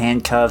fake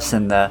handcuffs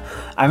and I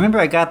remember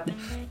I got,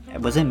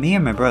 was it me or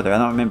my brother? I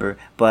don't remember,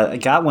 but I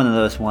got one of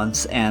those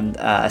once and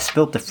I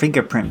spilled the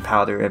fingerprint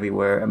powder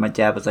everywhere, and my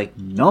dad was like,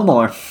 no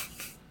more.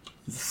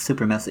 It's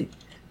super messy.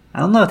 I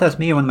don't know if that's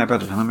me or one of my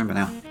brothers. I don't remember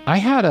now. I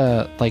had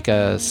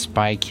a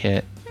spy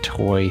kit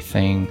toy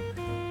thing.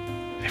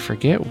 I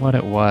forget what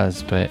it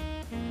was, but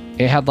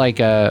it had like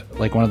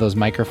one of those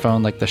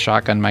microphone, like the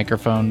shotgun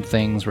microphone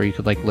things where you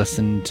could like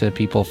listen to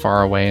people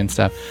far away and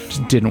stuff.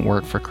 Just didn't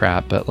work for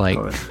crap, but like,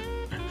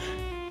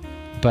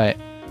 but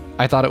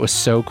I thought it was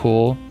so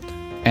cool,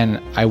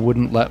 and I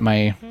wouldn't let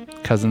my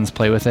cousins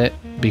play with it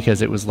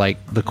because it was like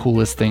the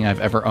coolest thing I've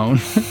ever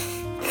owned.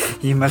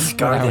 You must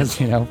guard when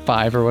I was,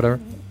 5 or whatever.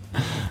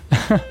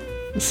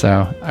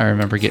 So I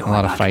remember getting a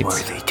lot of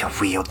fights. Worthy to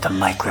wield the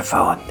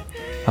microphone.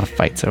 A lot of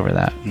fights over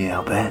that. Yeah,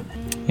 I'll bet.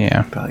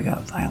 Yeah. Probably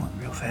got violent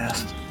real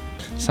fast.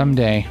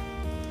 Someday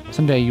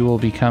you will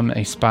become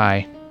a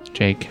spy,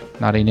 Jake.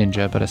 Not a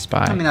ninja, but a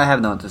spy. I mean, I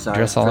have no desire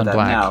Dress all for in that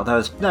black. now. That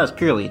was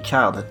purely a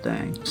childhood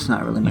thing. It's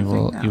not really my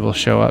thing now. You will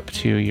show up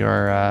to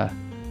your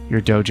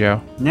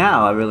dojo.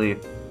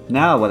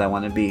 Now what I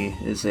want to be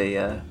is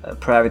a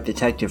private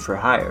detective for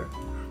hire.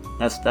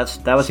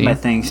 That was my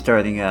thing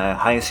starting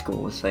high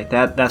school. It's like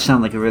that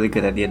sounded like a really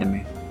good idea to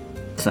me.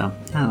 So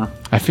I don't know.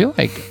 I feel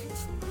like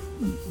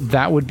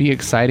that would be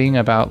exciting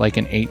about like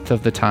an eighth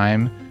of the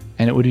time,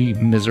 and it would be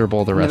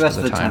miserable the rest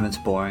of the time. It's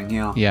boring.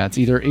 Yeah. Yeah, it's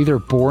either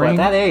boring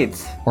that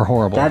eighth or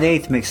horrible. That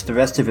eighth makes the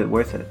rest of it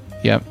worth it.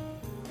 Yep.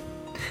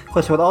 Of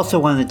course, I would also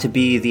want it to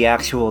be the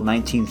actual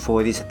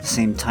 1940s at the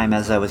same time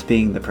as I was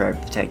being the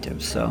private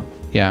detective. So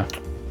yeah,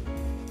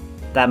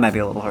 that might be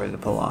a little harder to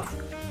pull off.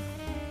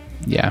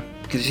 Yeah.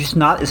 Because it's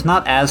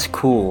not as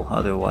cool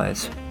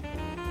otherwise.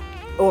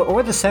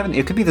 Or the 70s.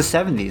 It could be the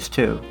 70s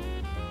too.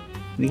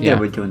 Yeah,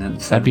 we're doing it in the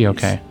 70s. That'd be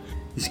okay.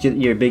 Just get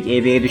your big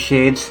aviator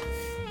shades,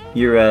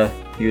 your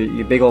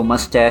big old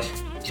mustache,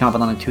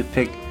 chomping on a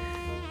toothpick.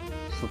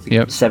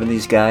 Yep.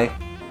 70s guy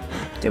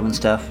doing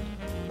stuff.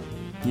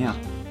 Yeah.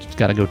 Just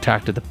gotta go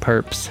talk to the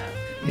perps.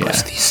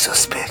 Bust these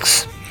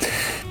suspects.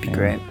 Be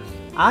great.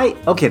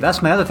 Okay,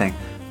 that's my other thing.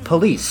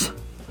 Police.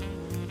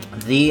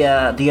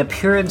 The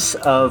appearance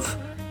of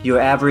your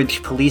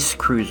average police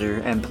cruiser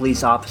and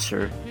police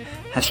officer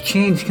has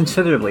changed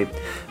considerably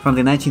from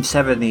the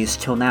 1970s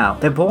till now.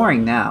 They're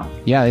boring now.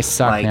 Yeah, they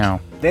suck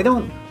now. They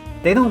don't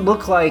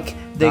look like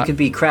they could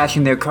be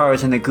crashing their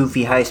cars in a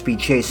goofy high-speed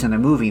chase in a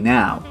movie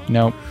now.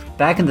 Nope.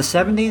 Back in the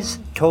 70s,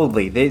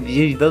 totally.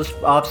 Those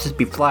officers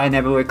be flying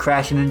everywhere,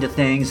 crashing into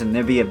things, and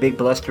there'd be a big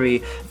blustery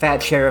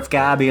fat sheriff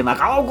guy being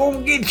like, "I'll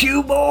go get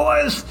you,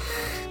 boys!"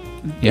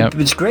 Yep. It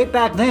was great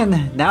back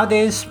then.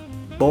 Nowadays,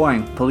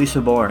 boring. Police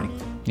are boring.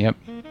 Yep.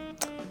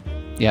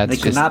 Yeah, they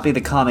could not be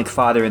the comic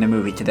fodder in a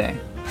movie today.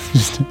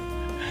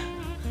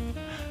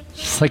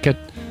 just like a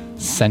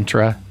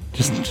Sentra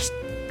just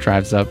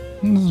drives up.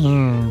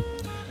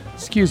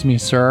 Excuse me,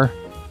 sir.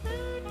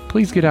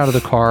 Please get out of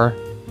the car.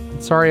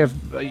 Sorry,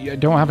 I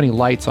don't have any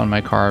lights on my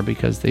car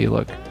because they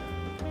look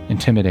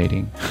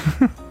intimidating.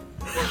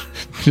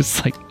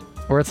 Just like,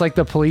 or it's like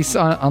the police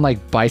on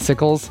like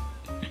bicycles.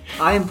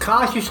 I am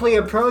cautiously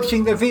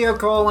approaching the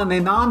vehicle in a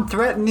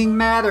non-threatening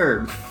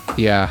manner.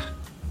 Yeah,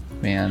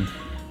 man.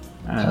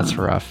 That's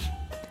rough.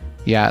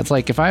 Yeah, it's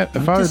like if I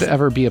were to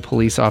ever be a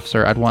police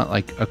officer, I'd want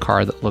like a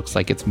car that looks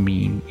like it's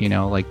mean,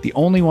 like the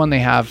only one they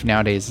have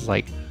nowadays is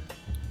like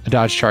a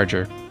Dodge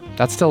Charger.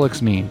 That still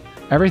looks mean.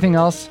 Everything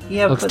else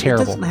looks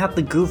terrible. It doesn't have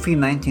the goofy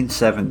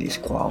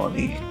 1970s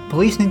quality.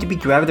 Police need to be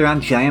driving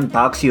around giant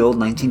boxy old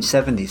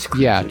 1970s cruisers.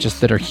 Yeah,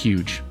 just that are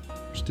huge.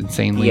 Just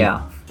insanely.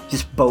 Yeah,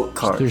 just boat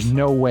cars. There's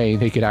no way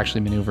they could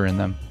actually maneuver in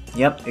them.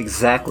 Yep,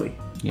 exactly.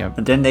 Yep.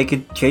 And then they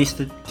could chase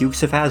the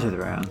Dukes of Hazzard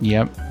around.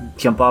 Yep.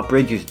 Jump off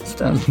bridges and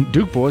stuff.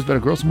 Duke boys better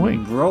grow some weight.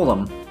 Roll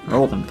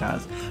them,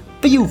 guys.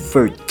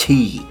 Buford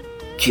T.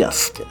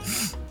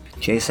 Justice.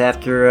 Chase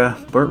after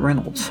Burt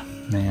Reynolds.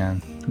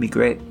 Man. It'd be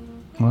great.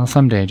 Well,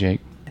 someday, Jake.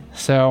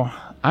 So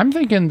I'm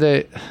thinking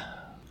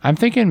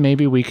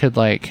maybe we could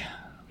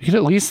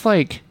at least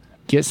like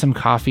get some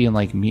coffee and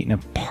like meet in a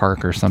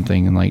park or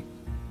something and like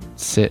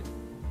sit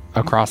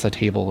across a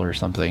table or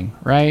something,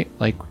 right?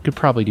 Like we could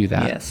probably do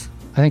that. Yes.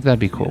 I think that'd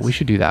be cool. Yes. We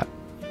should do that.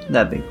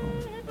 That'd be cool.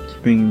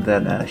 Just bring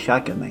that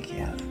shotgun like you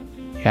have.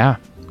 Yeah,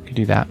 we could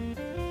do that.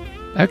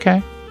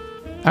 Okay.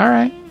 All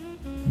right.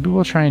 Maybe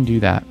we'll try and do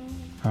that.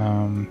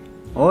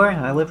 Or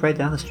I live right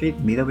down the street.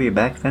 Meet over your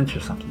back fence or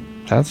something.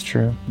 That's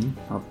true.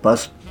 I'll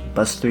bust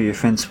through your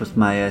fence with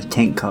my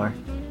tank car.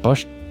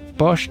 Bust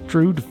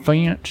through the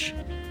fence.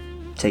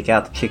 Take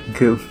out the chicken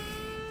coop.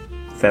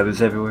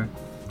 Feathers everywhere.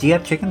 Do you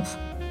have chickens?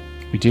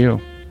 We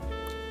do.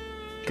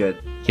 Good.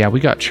 Yeah, we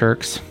got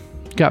chirks.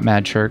 Got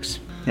mad chirks.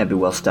 Yeah, be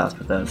well stocked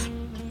with those.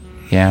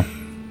 Yeah.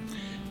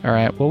 All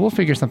right. Well, we'll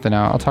figure something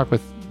out. I'll talk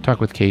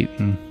with Kate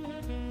and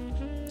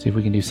see if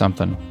we can do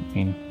something. I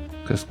mean,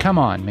 because come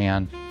on,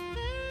 man.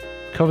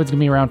 COVID's gonna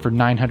be around for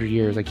 900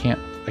 years. I can't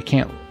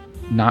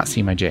not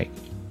see my Jake.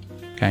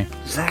 Okay.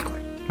 Exactly.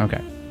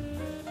 Okay.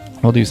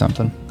 We'll do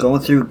something.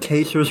 Going through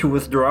Caesar's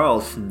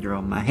withdrawal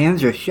syndrome. My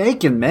hands are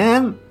shaking,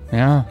 man.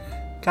 Yeah.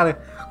 Got a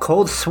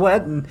cold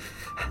sweat and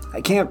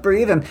I can't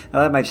breathe. And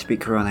that might just be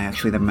Corona,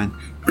 actually. Never mind.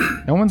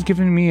 No one's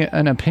given me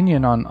an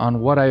opinion on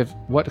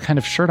what kind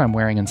of shirt I'm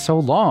wearing in so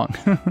long.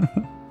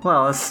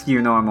 Well, it's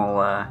your normal.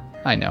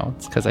 I know.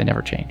 It's because I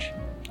never change.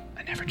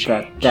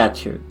 That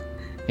shirt.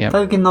 Yep.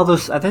 I thought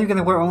you were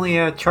gonna wear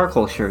only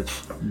charcoal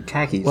shirts and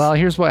khakis. Well,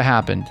 here's what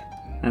happened.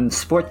 And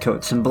sport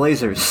coats and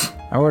blazers.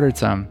 I ordered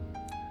some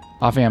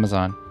off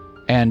Amazon,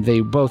 and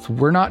they both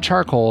were not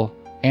charcoal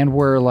and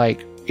were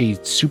like a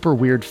super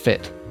weird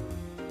fit.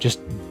 Just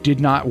did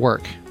not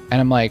work. And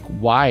I'm like,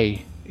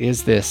 why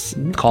is this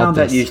called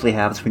this? That usually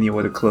happens when you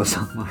order clothes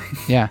online.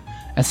 Yeah.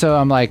 And so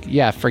I'm like,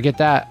 yeah, forget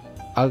that.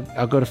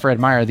 I'll go to Fred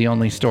Meyer, the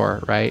only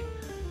store, right?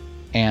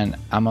 And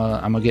I'm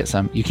gonna get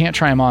some. You can't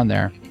try them on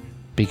there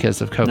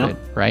because of COVID,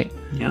 right?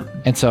 Yeah.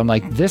 And so I'm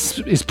like, this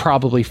is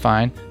probably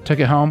fine. Took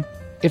it home.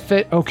 It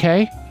fit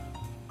okay.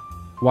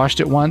 Washed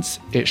it once.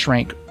 It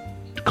shrank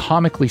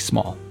comically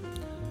small.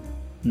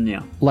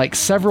 Yeah. Like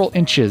several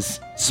inches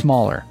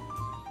smaller.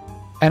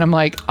 And I'm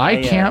like,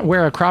 I can't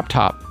wear a crop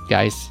top,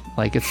 guys.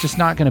 Like, it's just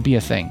not going to be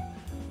a thing.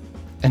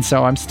 And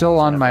so I'm still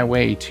on my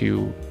way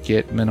to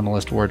get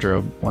minimalist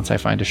wardrobe once I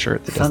find a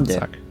shirt that doesn't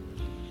suck.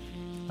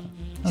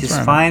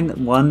 Just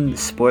find one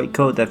sport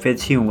coat that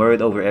fits you and wear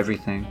it over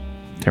everything.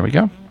 There we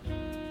go.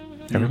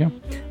 There we go.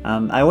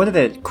 I ordered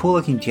a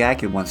cool-looking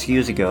jacket once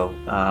years ago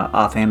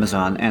off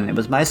Amazon, and it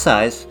was my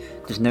size.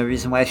 There's no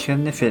reason why it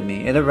shouldn't have fit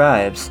me. It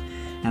arrives,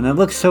 and it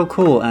looks so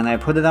cool, and I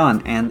put it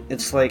on, and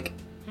it's like,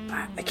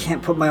 I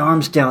can't put my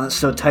arms down. It's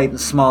so tight and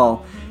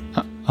small.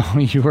 Oh,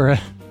 you were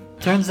a...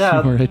 Turns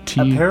out, you were a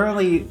teen.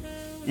 Apparently,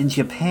 in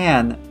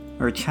Japan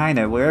or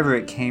China, wherever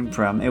it came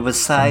from, it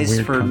was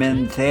sized for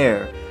men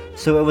there.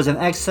 So it was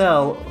an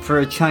XL for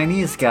a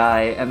Chinese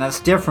guy, and that's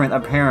different,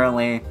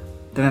 apparently,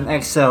 than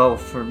an XL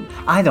for...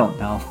 I don't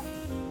know.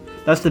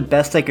 That's the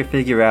best I could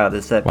figure out,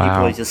 is that people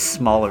are just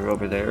smaller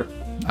over there.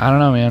 I don't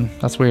know, man.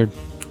 That's weird.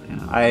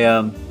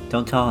 I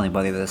don't tell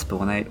anybody this, but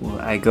when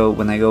I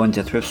go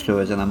into thrift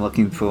stores and I'm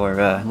looking for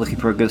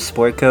a good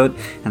sport coat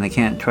and I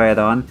can't try it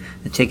on,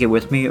 I take it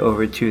with me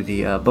over to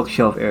the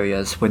bookshelf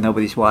areas where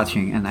nobody's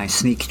watching, and I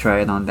sneak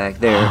try it on back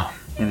there.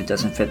 And if it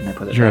doesn't fit, and I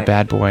put it You're back. a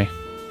bad boy.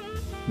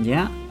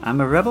 Yeah,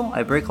 I'm a rebel.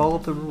 I break all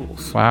of the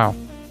rules. Wow.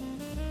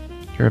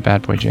 You're a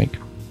bad boy, Jake.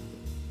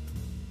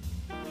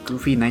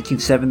 Goofy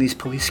 1970s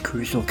police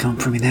cruise will come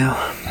for me now.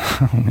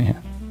 Oh,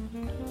 man.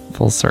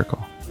 Full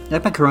circle. Is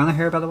that my Corona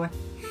hair, by the way?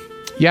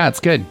 Yeah, it's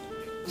good.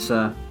 It's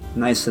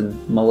nice and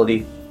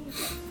mullety.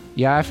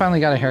 Yeah, I finally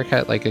got a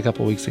haircut like a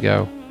couple weeks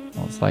ago.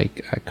 I was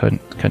like, I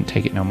couldn't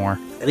take it no more.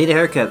 I need a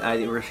haircut.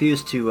 I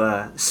refuse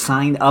to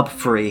sign up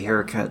for a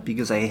haircut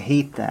because I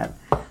hate that.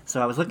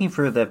 So I was looking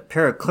for the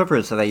pair of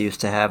clippers that I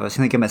used to have. I was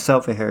going to get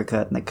myself a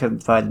haircut, and I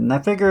couldn't find it. And I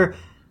figure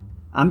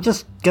I'm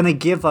just going to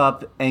give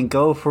up and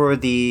go for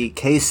the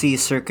KC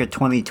circa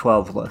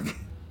 2012 look.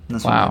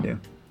 That's what I do.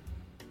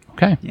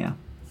 Okay. Yeah.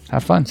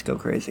 Have fun. Let's go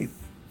crazy.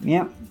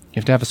 Yeah. You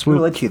have to have a swoop.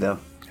 We'll let you, though.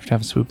 You have to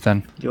have a swoop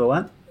then. Do a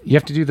what? You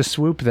have to do the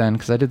swoop then,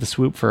 because I did the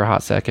swoop for a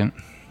hot second.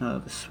 Oh,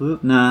 the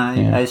swoop? Nah,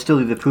 I still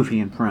do the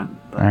poofy in front.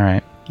 But, all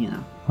right. You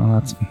know. Well,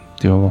 that's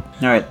doable.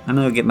 All right. I'm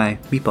going to get my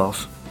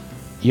meatballs.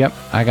 Yep.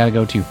 I got to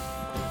go too.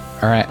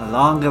 All right. The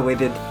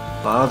long-awaited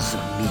balls of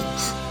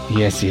meat.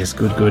 Yes.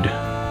 Good.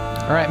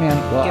 All right, man.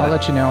 Well, I'll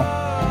let you know,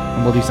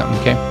 and we'll do something,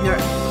 okay? All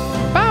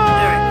right.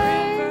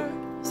 Bye!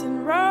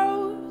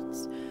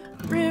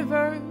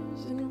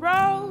 Rivers and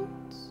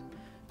roads,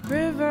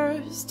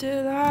 rivers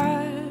till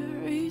I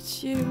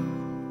reach you.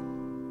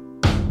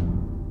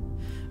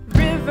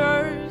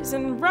 Rivers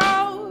and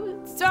roads.